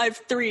 I'm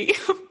 5'3".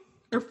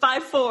 Or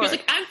 5'4". He's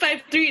like, I'm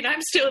 5'3" and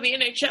I'm still in the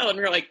NHL. And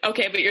we're like,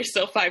 okay, but you're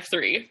still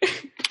 5'3".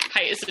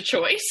 Height is a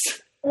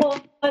choice.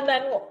 Well, and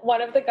then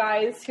one of the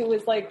guys who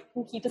was like,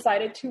 who he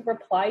decided to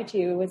reply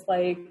to was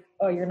like,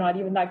 oh, you're not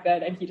even that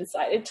good. And he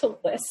decided to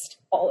list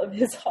all of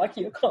his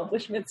hockey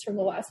accomplishments from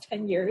the last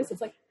 10 years.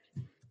 It's like,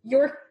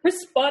 you're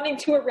responding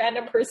to a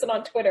random person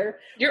on Twitter.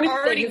 You're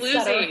already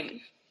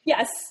losing.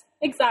 Yes,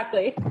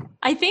 exactly.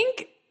 I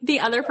think the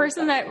other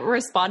person that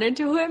responded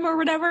to him or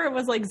whatever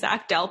was like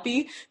Zach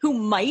Delpy, who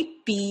might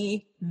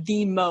be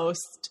the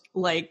most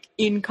like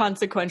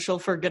inconsequential,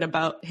 forget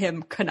about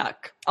him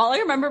Canuck. All I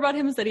remember about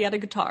him is that he had a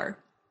guitar.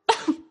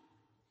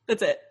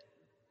 That's it.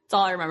 That's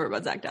all I remember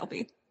about Zach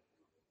Delpy.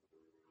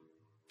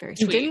 Very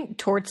sweet. Didn't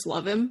Torts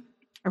love him?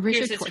 I'm pretty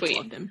Here's sure his Torts tweet.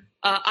 loved him.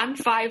 I'm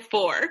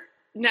 5'4",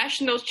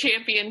 national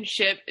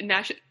championship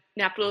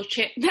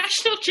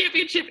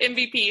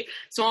MVP,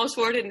 smallest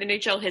forward in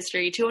NHL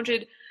history,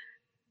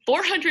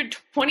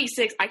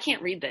 426. I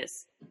can't read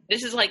this.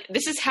 This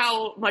is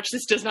how much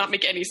this does not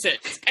make any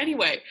sense.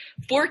 Anyway,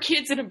 4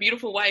 kids and a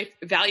beautiful wife.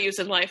 Values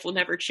in life will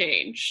never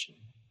change.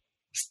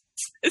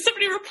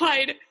 Somebody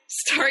replied,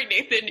 "Sorry,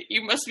 Nathan,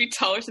 you must be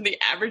taller than the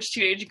average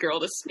teenage girl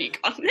to speak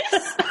on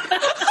this."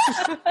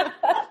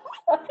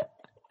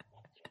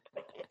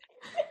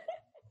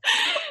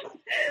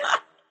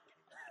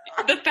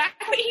 The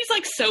fact that he's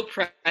like so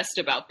pressed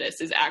about this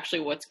is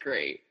actually what's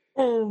great.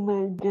 Oh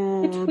my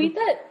god!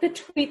 The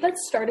tweet that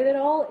started it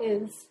all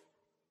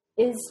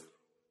is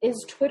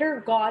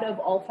Twitter God of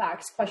all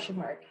facts ?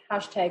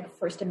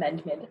 #First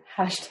Amendment #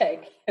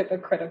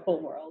 hypocritical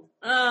world.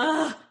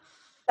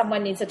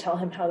 Someone needs to tell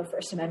him how the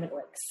First Amendment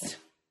works.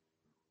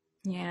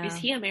 Yeah. Is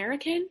he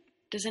American?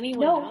 Does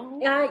anyone know?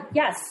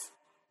 Yes.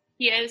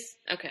 He is?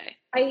 Okay.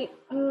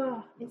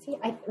 Is he?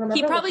 I remember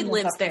He probably looking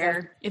this lives up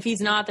there. If he's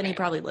not, then he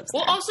probably lives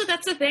there. Well, also,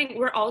 that's the thing.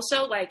 We're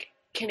also, like,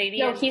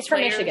 Canadian No, he's from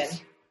players Michigan.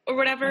 or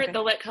whatever. Okay.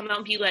 They'll, like, come out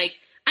and be like,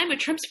 I'm a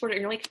Trump supporter.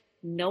 And you're like,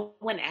 no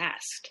one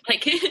asked.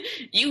 Like,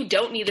 you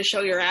don't need to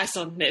show your ass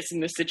on this in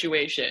this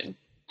situation.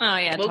 Oh,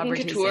 yeah. Logan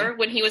Couture,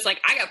 when he was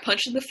like, I got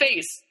punched in the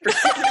face for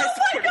saying I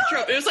supported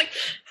Trump. It was like,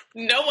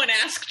 no one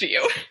asked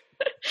you.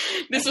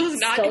 This was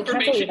not So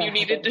information you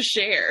needed to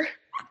share.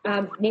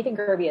 Nathan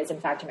Kirby is, in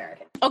fact,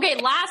 American. Okay,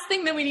 last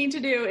thing that we need to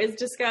do is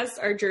discuss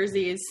our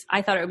jerseys.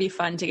 I thought it would be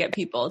fun to get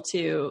people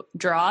to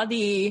draw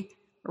the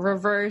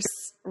reverse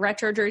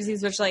retro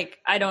jerseys, which, like,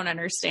 I don't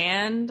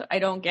understand. I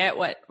don't get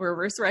what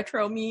reverse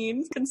retro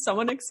means. Can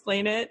someone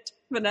explain it,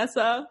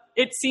 Vanessa?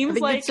 It seems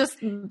like it's just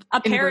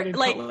a pair, inverted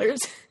like, colors.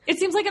 It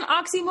seems like an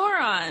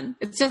oxymoron.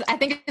 I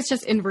think it's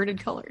just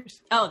inverted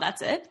colors. Oh,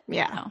 that's it?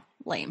 Yeah. Oh,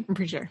 lame. I'm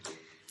pretty sure.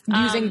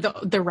 Using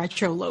the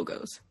retro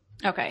logos.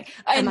 Okay.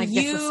 And like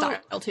that's the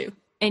style too.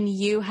 And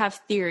you have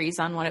theories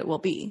on what it will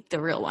be, the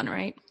real one,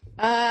 right?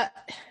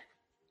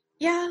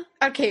 Yeah.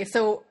 Okay,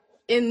 so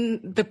in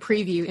the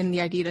preview, in the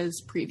Adidas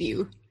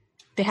preview,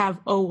 they have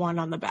 01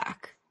 on the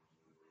back.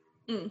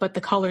 But the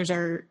colors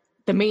are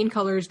the main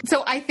colors.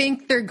 So I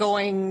think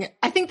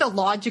the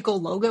logical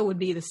logo would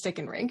be the stick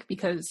and rink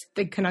because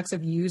the Canucks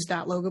have used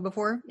that logo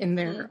before in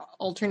their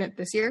alternate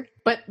this year.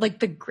 But like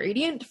the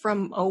gradient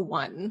from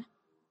 01,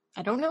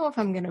 I don't know if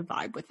I'm going to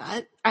vibe with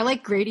that. I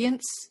like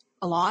gradients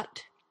a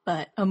lot,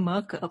 but a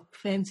mock-up,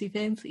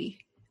 fancy,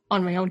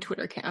 on my own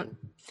Twitter account.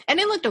 And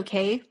it looked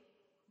okay,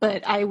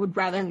 but I would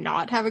rather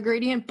not have a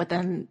gradient. But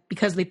then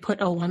because they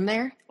put 01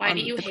 there. Why do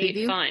you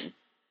hate fun?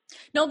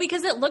 No,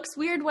 because it looks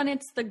weird when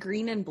it's the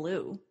green and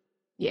blue.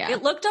 Yeah.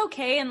 It looked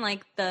okay in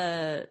like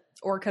the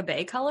Orca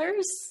Bay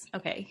colors.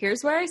 Okay,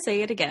 here's where I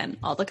say it again.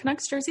 All the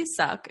Canucks jerseys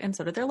suck, and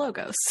so do their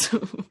logos.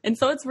 And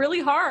so it's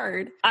really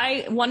hard.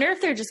 I wonder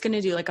if they're just going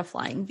to do like a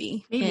flying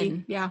V.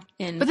 Maybe, yeah.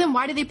 But then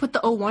why did they put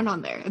the 01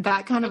 on there?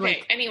 That kind of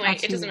like... Anyway,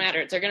 it doesn't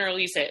matter. They're going to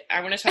release it.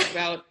 I want to talk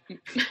about...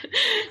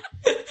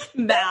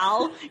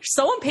 Val, you're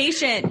so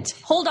impatient.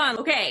 Hold on.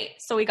 Okay,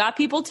 so we got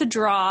people to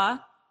draw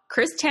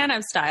Chris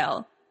Tanev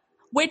style,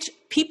 which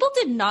people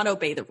did not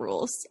obey the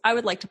rules. I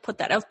would like to put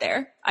that out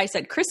there. I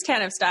said Chris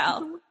Tanev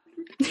style.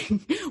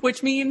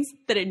 Which means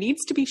that it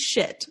needs to be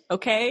shit,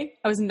 okay?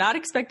 I was not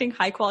expecting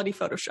high-quality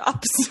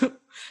Photoshops.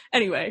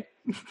 Anyway,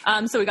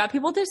 so we got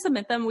people to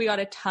submit them. We got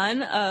a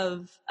ton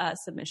of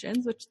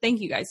submissions, which thank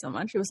you guys so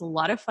much. It was a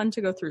lot of fun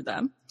to go through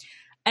them.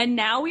 And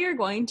now we are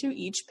going to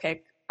each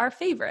pick our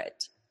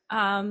favorite.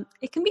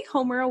 It can be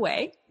home or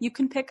away. You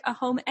can pick a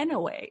home and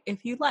away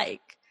if you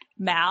like.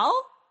 Mal,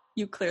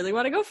 you clearly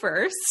want to go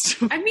first.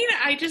 I mean,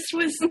 I just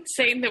was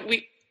saying that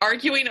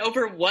arguing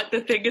over what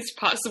the thing is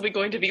possibly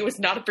going to be was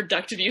not a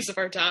productive use of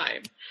our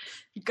time.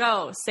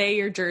 Go. Say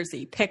your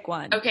jersey. Pick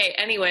one. Okay,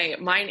 anyway,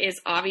 mine is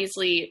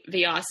obviously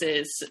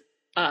Vyas's,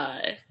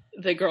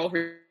 the girl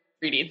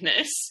reading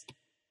this,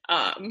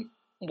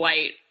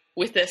 white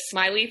with the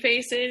smiley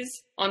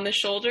faces on the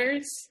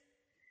shoulders.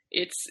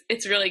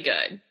 It's really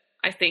good.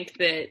 I think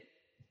that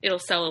it'll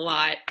sell a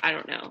lot. I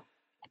don't know.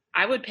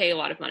 I would pay a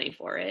lot of money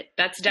for it.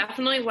 That's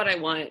definitely what I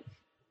want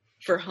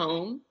for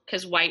home,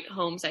 because white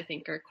homes I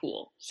think are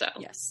cool. So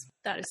yes,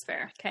 that is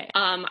fair. Okay.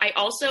 I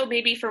also,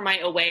 maybe for my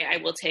away, I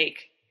will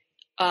take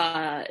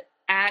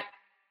at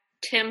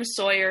Tim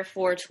Sawyer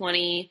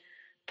 420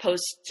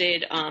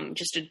 posted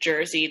just a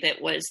jersey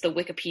that was the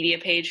Wikipedia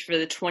page for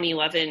the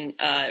 2011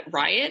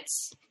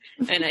 riots,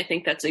 and I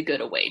think that's a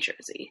good away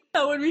jersey.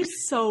 That would be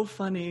so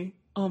funny.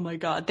 Oh my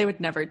god, they would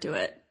never do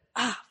it.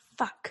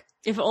 Fuck.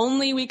 If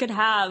only we could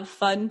have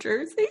fun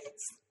jerseys.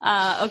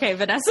 Okay,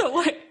 Vanessa,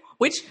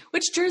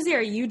 Which jersey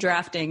are you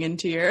drafting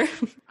into your?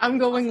 I'm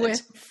going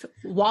with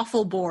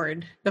Waffle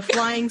Board, the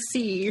Flying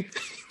C.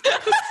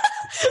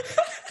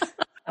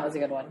 That was a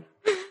good one.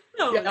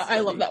 No, yeah, I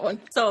love that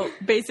one. So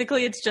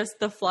basically, it's just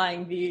the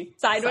flying V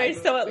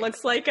sideways, so it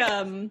looks like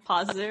a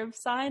positive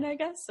sign, I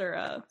guess, or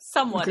a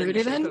somewhat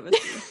greater than.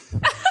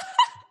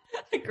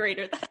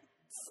 Greater than.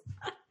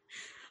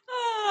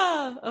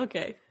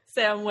 Okay,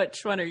 Sam,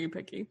 which one are you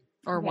picking?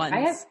 Or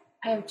ones?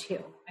 I have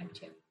two.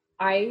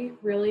 I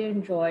really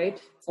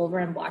enjoyed Silver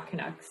and Black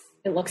Canucks.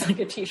 It looks like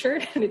a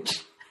T-shirt, and it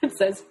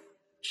says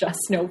 "Just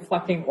No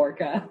Fucking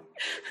Orca."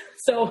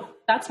 So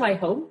that's my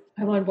hope.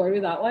 I'm on board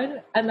with that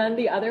one. And then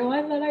the other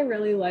one that I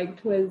really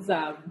liked was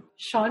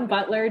Sean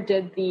Butler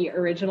did the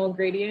original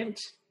gradient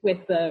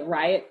with the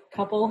Riot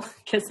couple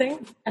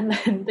kissing. And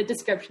then the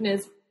description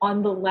is,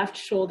 on the left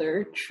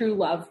shoulder, true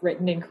love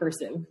written in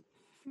cursive.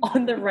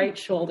 On the right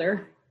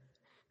shoulder,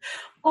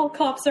 all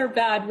cops are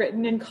bad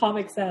written in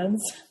Comic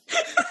Sans.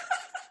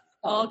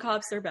 All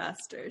cops are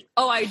bastards.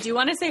 Oh, I do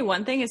want to say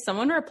one thing is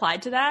someone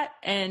replied to that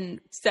and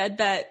said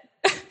that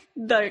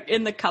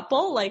in the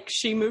couple, like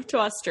she moved to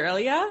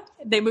Australia.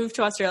 They moved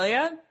to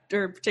Australia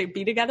or to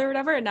be together or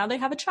whatever, and now they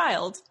have a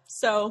child.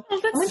 So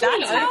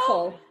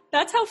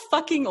that's how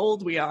fucking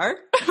old we are.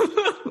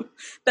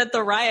 That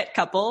the Riot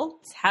couple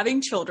is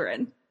having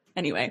children.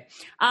 Anyway,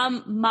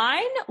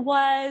 mine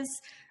was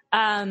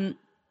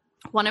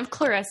one of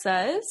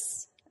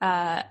Clarissa's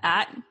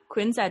at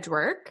Quinn's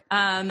Edgework.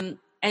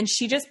 And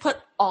she just put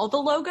all the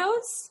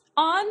logos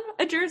on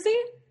a jersey,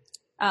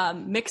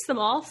 mixed them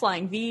all,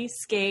 Flying V,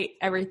 skate,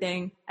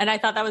 everything. And I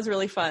thought that was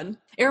really fun.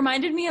 It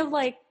reminded me of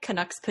like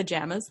Canucks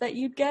pajamas that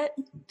you'd get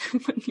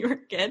when you were a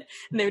kid.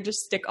 And they would just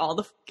stick all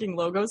the fucking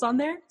logos on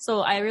there. So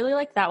I really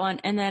liked that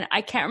one. And then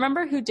I can't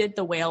remember who did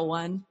the whale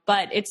one,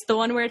 but it's the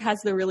one where it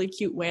has the really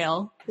cute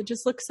whale. It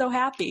just looks so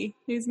happy.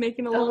 He's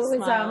making a little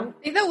smile.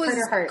 I think that was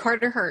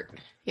Carter Hart.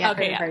 Yeah,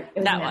 okay, Carter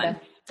yeah.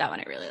 That one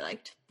I really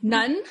liked.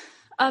 None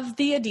of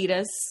the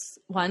Adidas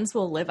ones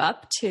will live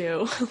up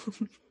to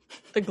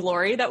the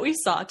glory that we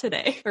saw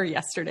today, or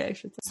yesterday, I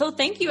should say. So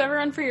thank you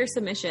everyone for your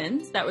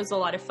submissions. That was a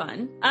lot of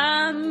fun.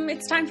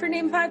 It's time for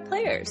Name 5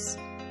 Players.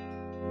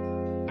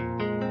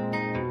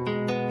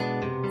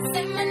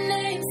 Say my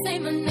name, say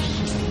my name.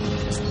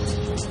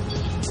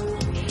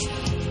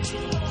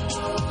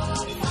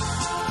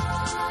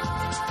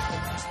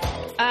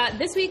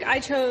 This week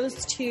I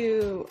chose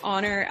to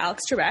honor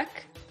Alex Trebek,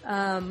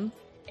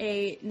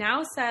 a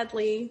now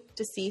sadly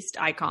deceased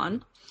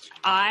icon.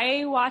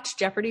 I watch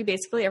Jeopardy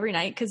basically every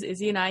night because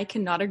Izzy and I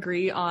cannot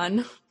agree on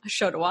a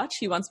show to watch.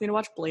 He wants me to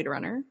watch Blade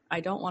Runner. I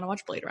don't want to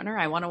watch Blade Runner.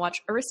 I want to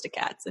watch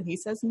Aristocats, and he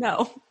says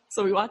no.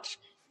 So we watch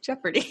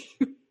Jeopardy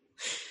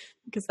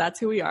because that's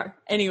who we are.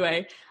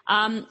 Anyway,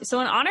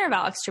 so in honor of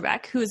Alex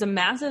Trebek, who is a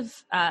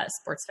massive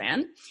sports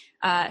fan,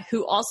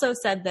 who also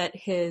said that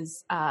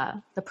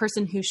the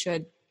person who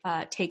should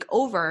take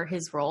over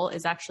his role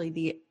is actually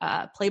the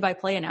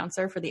play-by-play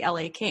announcer for the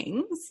LA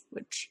Kings,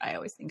 which I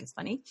always think is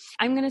funny.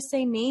 I'm going to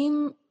say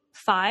name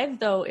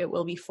 5, though it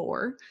will be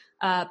 4,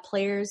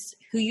 players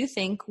who you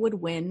think would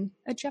win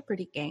a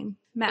Jeopardy game.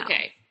 Mal.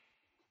 Okay.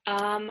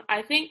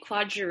 I think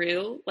Claude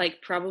Giroux,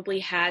 probably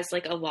has,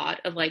 a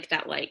lot of,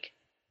 that,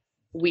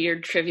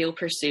 weird Trivial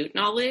Pursuit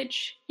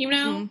knowledge, you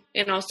know? Mm-hmm.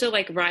 And also,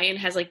 Ryan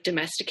has,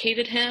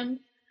 domesticated him.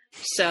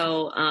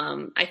 So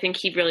I think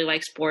he really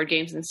likes board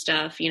games and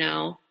stuff, you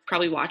know,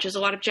 probably watches a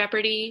lot of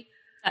Jeopardy.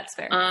 That's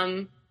fair.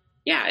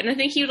 Yeah, and I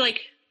think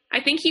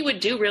he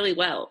would do really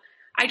well.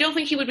 I don't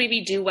think he would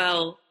maybe do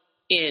well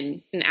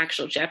in an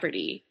actual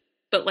Jeopardy,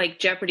 but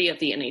Jeopardy of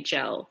the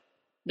NHL,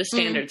 the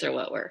standards are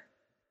lower,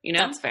 you know?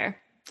 That's fair.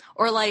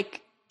 Or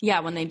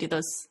when they do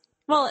those,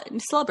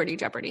 Celebrity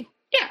Jeopardy.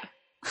 Yeah.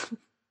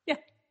 Yeah,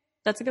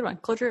 that's a good one.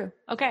 Claude Giroux.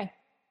 Okay.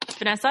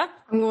 Vanessa?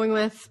 I'm going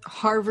with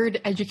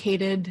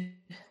Harvard-educated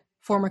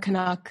former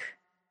Canuck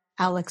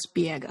Alex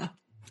Biega.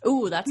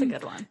 Ooh, that's a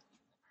good one.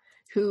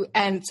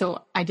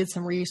 So I did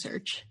some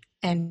research,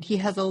 and he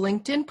has a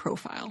LinkedIn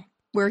profile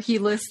where he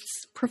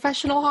lists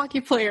professional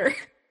hockey player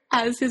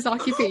as his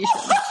occupation.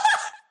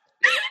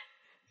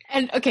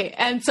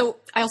 And so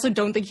I also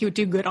don't think he would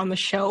do good on the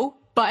show,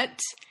 but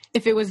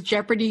if it was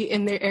Jeopardy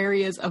in the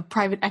areas of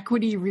private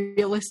equity,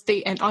 real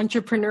estate, and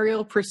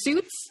entrepreneurial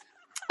pursuits,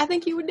 I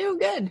think he would do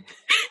good.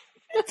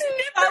 That's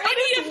never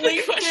any of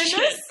the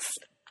questions.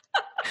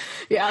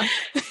 Yeah.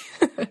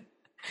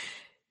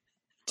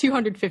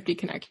 250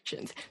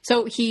 connections.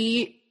 So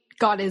he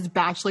got his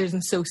bachelor's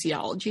in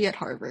sociology at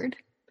Harvard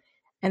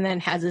and then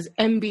has his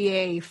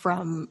MBA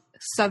from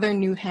Southern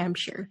New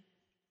Hampshire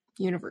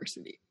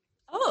University.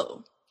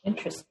 Oh,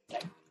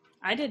 interesting.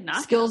 I did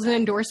not. Skills and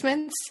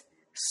endorsements,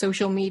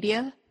 social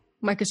media,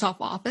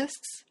 Microsoft Office,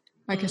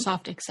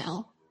 Microsoft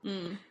Excel.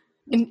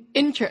 In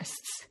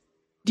interests,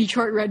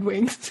 Detroit Red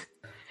Wings,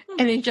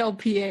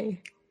 NHLPA,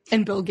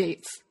 and Bill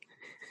Gates.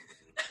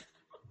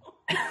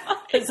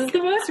 This is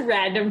the most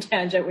random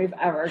tangent we've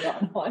ever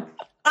gone on.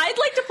 I'd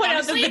like to point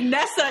out that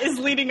Vanessa is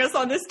leading us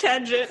on this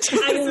tangent.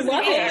 I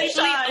love it.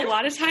 Actually, a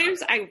lot of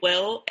times I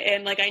will,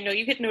 and like I know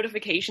you get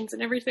notifications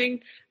and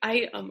everything.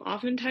 I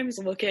oftentimes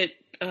look at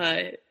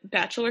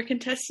Bachelor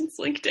contestants'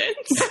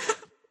 LinkedIns.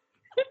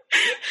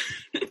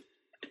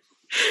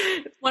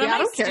 One I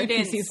don't care if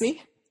he sees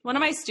me. One of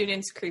my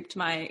students creeped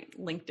my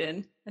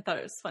LinkedIn. I thought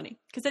it was funny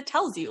because it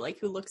tells you like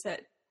who looks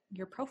at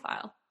your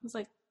profile. I was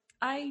like,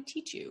 I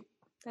teach you.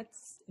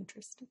 That's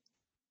interesting.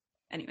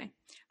 Anyway,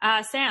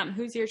 Sam,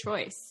 who's your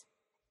choice?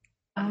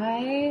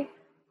 I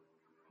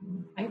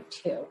have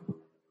two.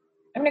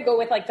 I'm going to go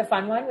with like the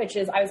fun one, which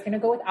is I was going to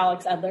go with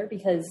Alex Edler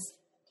because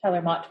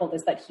Tyler Mott told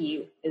us that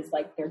he is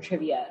like their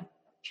trivia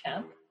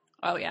champ.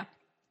 Oh, yeah.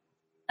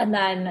 And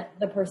then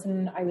the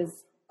person I was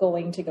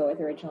going to go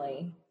with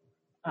originally,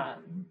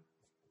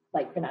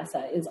 like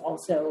Vanessa, is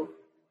also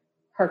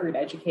Harvard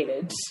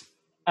educated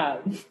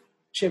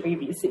Jimmy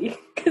VC,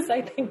 because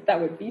I think that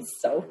would be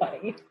so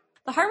funny.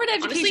 The Harvard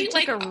education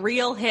took a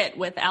real hit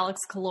with Alex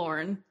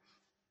Killorn.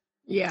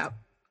 Yeah.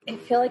 I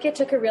feel like it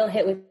took a real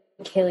hit with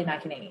Kaylee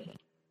McEnany.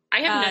 I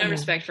have no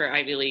respect for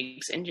Ivy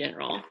Leagues in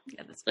general.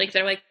 Yeah, like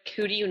they're like,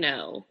 who do you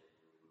know?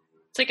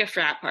 It's like a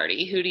frat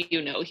party. Who do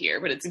you know here?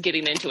 But it's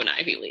getting into an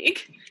Ivy League.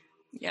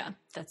 Yeah,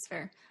 that's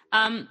fair.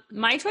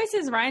 My choice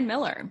is Ryan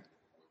Miller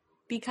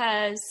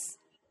because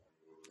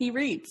he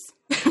reads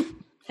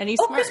and he's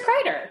smart. Chris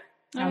Kreider.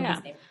 Oh, yeah.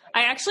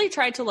 I actually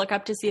tried to look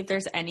up to see if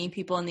there's any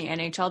people in the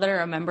NHL that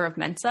are a member of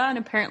Mensa, and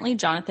apparently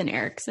Jonathan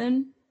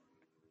Ericsson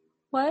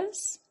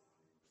was.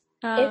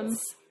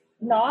 It's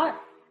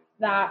not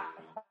that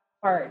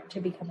hard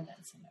to become a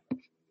Mensa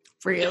member.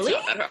 Really?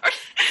 It's not that hard.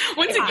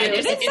 Once again,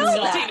 it's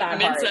insulting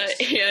Mensa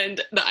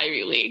and the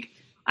Ivy League.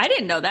 I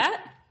didn't know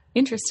that.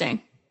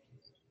 Interesting.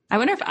 I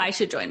wonder if I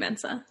should join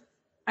Mensa.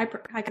 I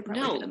could probably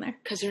get in there.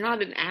 Because you're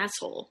not an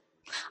asshole.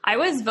 I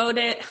was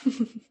voted...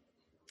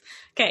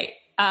 Okay,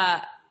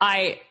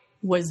 I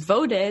was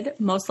voted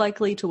most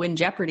likely to win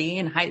Jeopardy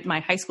in my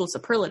high school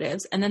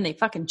superlatives, and then they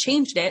fucking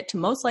changed it to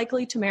most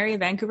likely to marry a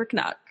Vancouver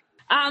Canuck.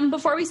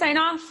 Before we sign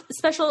off,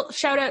 special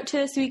shout out to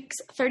this week's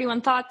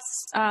 31 Thoughts.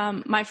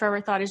 My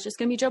forever thought is just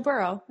going to be Joe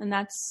Burrow, and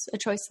that's a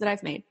choice that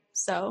I've made.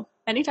 So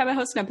anytime I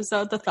host an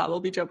episode, the thought will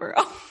be Joe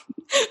Burrow.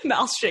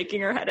 Mal's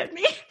shaking her head at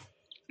me.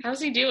 How's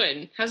he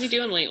doing? How's he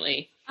doing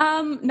lately?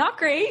 Not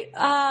great,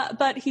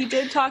 but he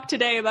did talk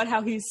today about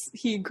how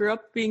he grew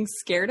up being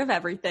scared of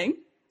everything.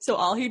 So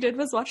all he did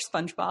was watch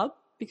SpongeBob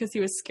because he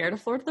was scared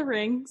of Lord of the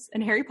Rings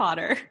and Harry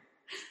Potter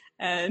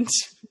and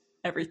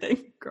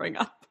everything growing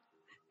up.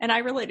 And I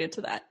related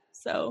to that.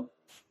 So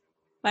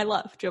my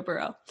love, Joe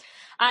Burrow.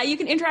 You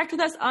can interact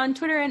with us on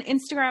Twitter and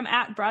Instagram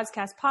at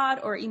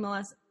BroadscastPod or email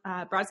us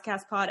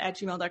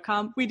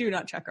broadcastpod@gmail.com. We do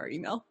not check our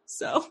email,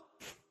 so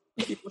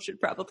people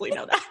should probably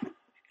know that.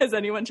 Has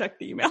anyone checked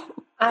the email?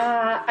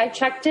 I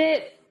checked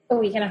it a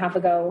week and a half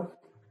ago,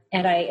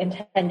 and I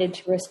intended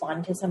to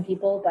respond to some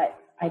people, but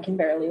I can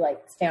barely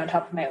stay on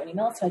top of my own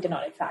email, so I did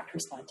not, in fact,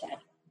 respond to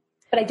anyone.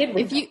 But I did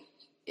read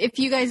If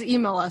you guys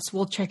email us,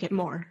 we'll check it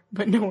more,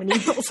 but no one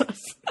emails us.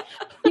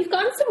 We've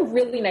gotten some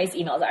really nice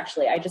emails,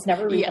 actually. I just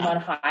never read them on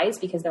highs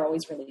because they're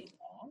always really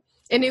long.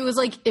 And it was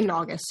in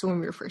August when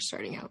we were first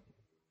starting out.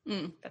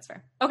 That's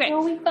fair. Okay.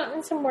 Well, we've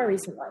gotten some more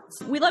recent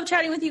ones. We love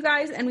chatting with you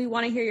guys, and we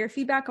want to hear your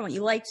feedback on what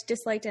you liked,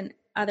 disliked, and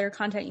other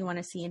content you want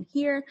to see and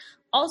hear.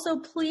 Also,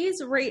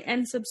 please rate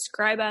and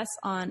subscribe us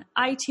on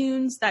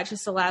iTunes. That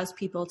just allows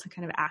people to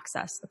kind of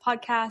access the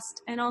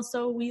podcast. And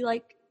also, we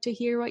like to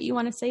hear what you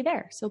want to say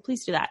there. So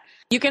please do that.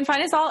 You can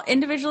find us all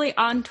individually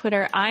on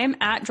Twitter. I'm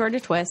at Georgia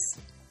Twist.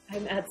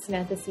 I'm at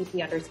Samantha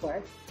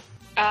CP_.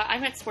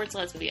 I'm at Sports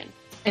Lesbian.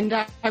 And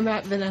I'm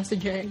at Vanessa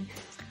Jang.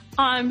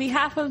 On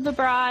behalf of the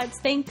Broads,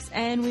 thanks,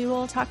 and we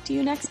will talk to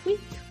you next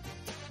week.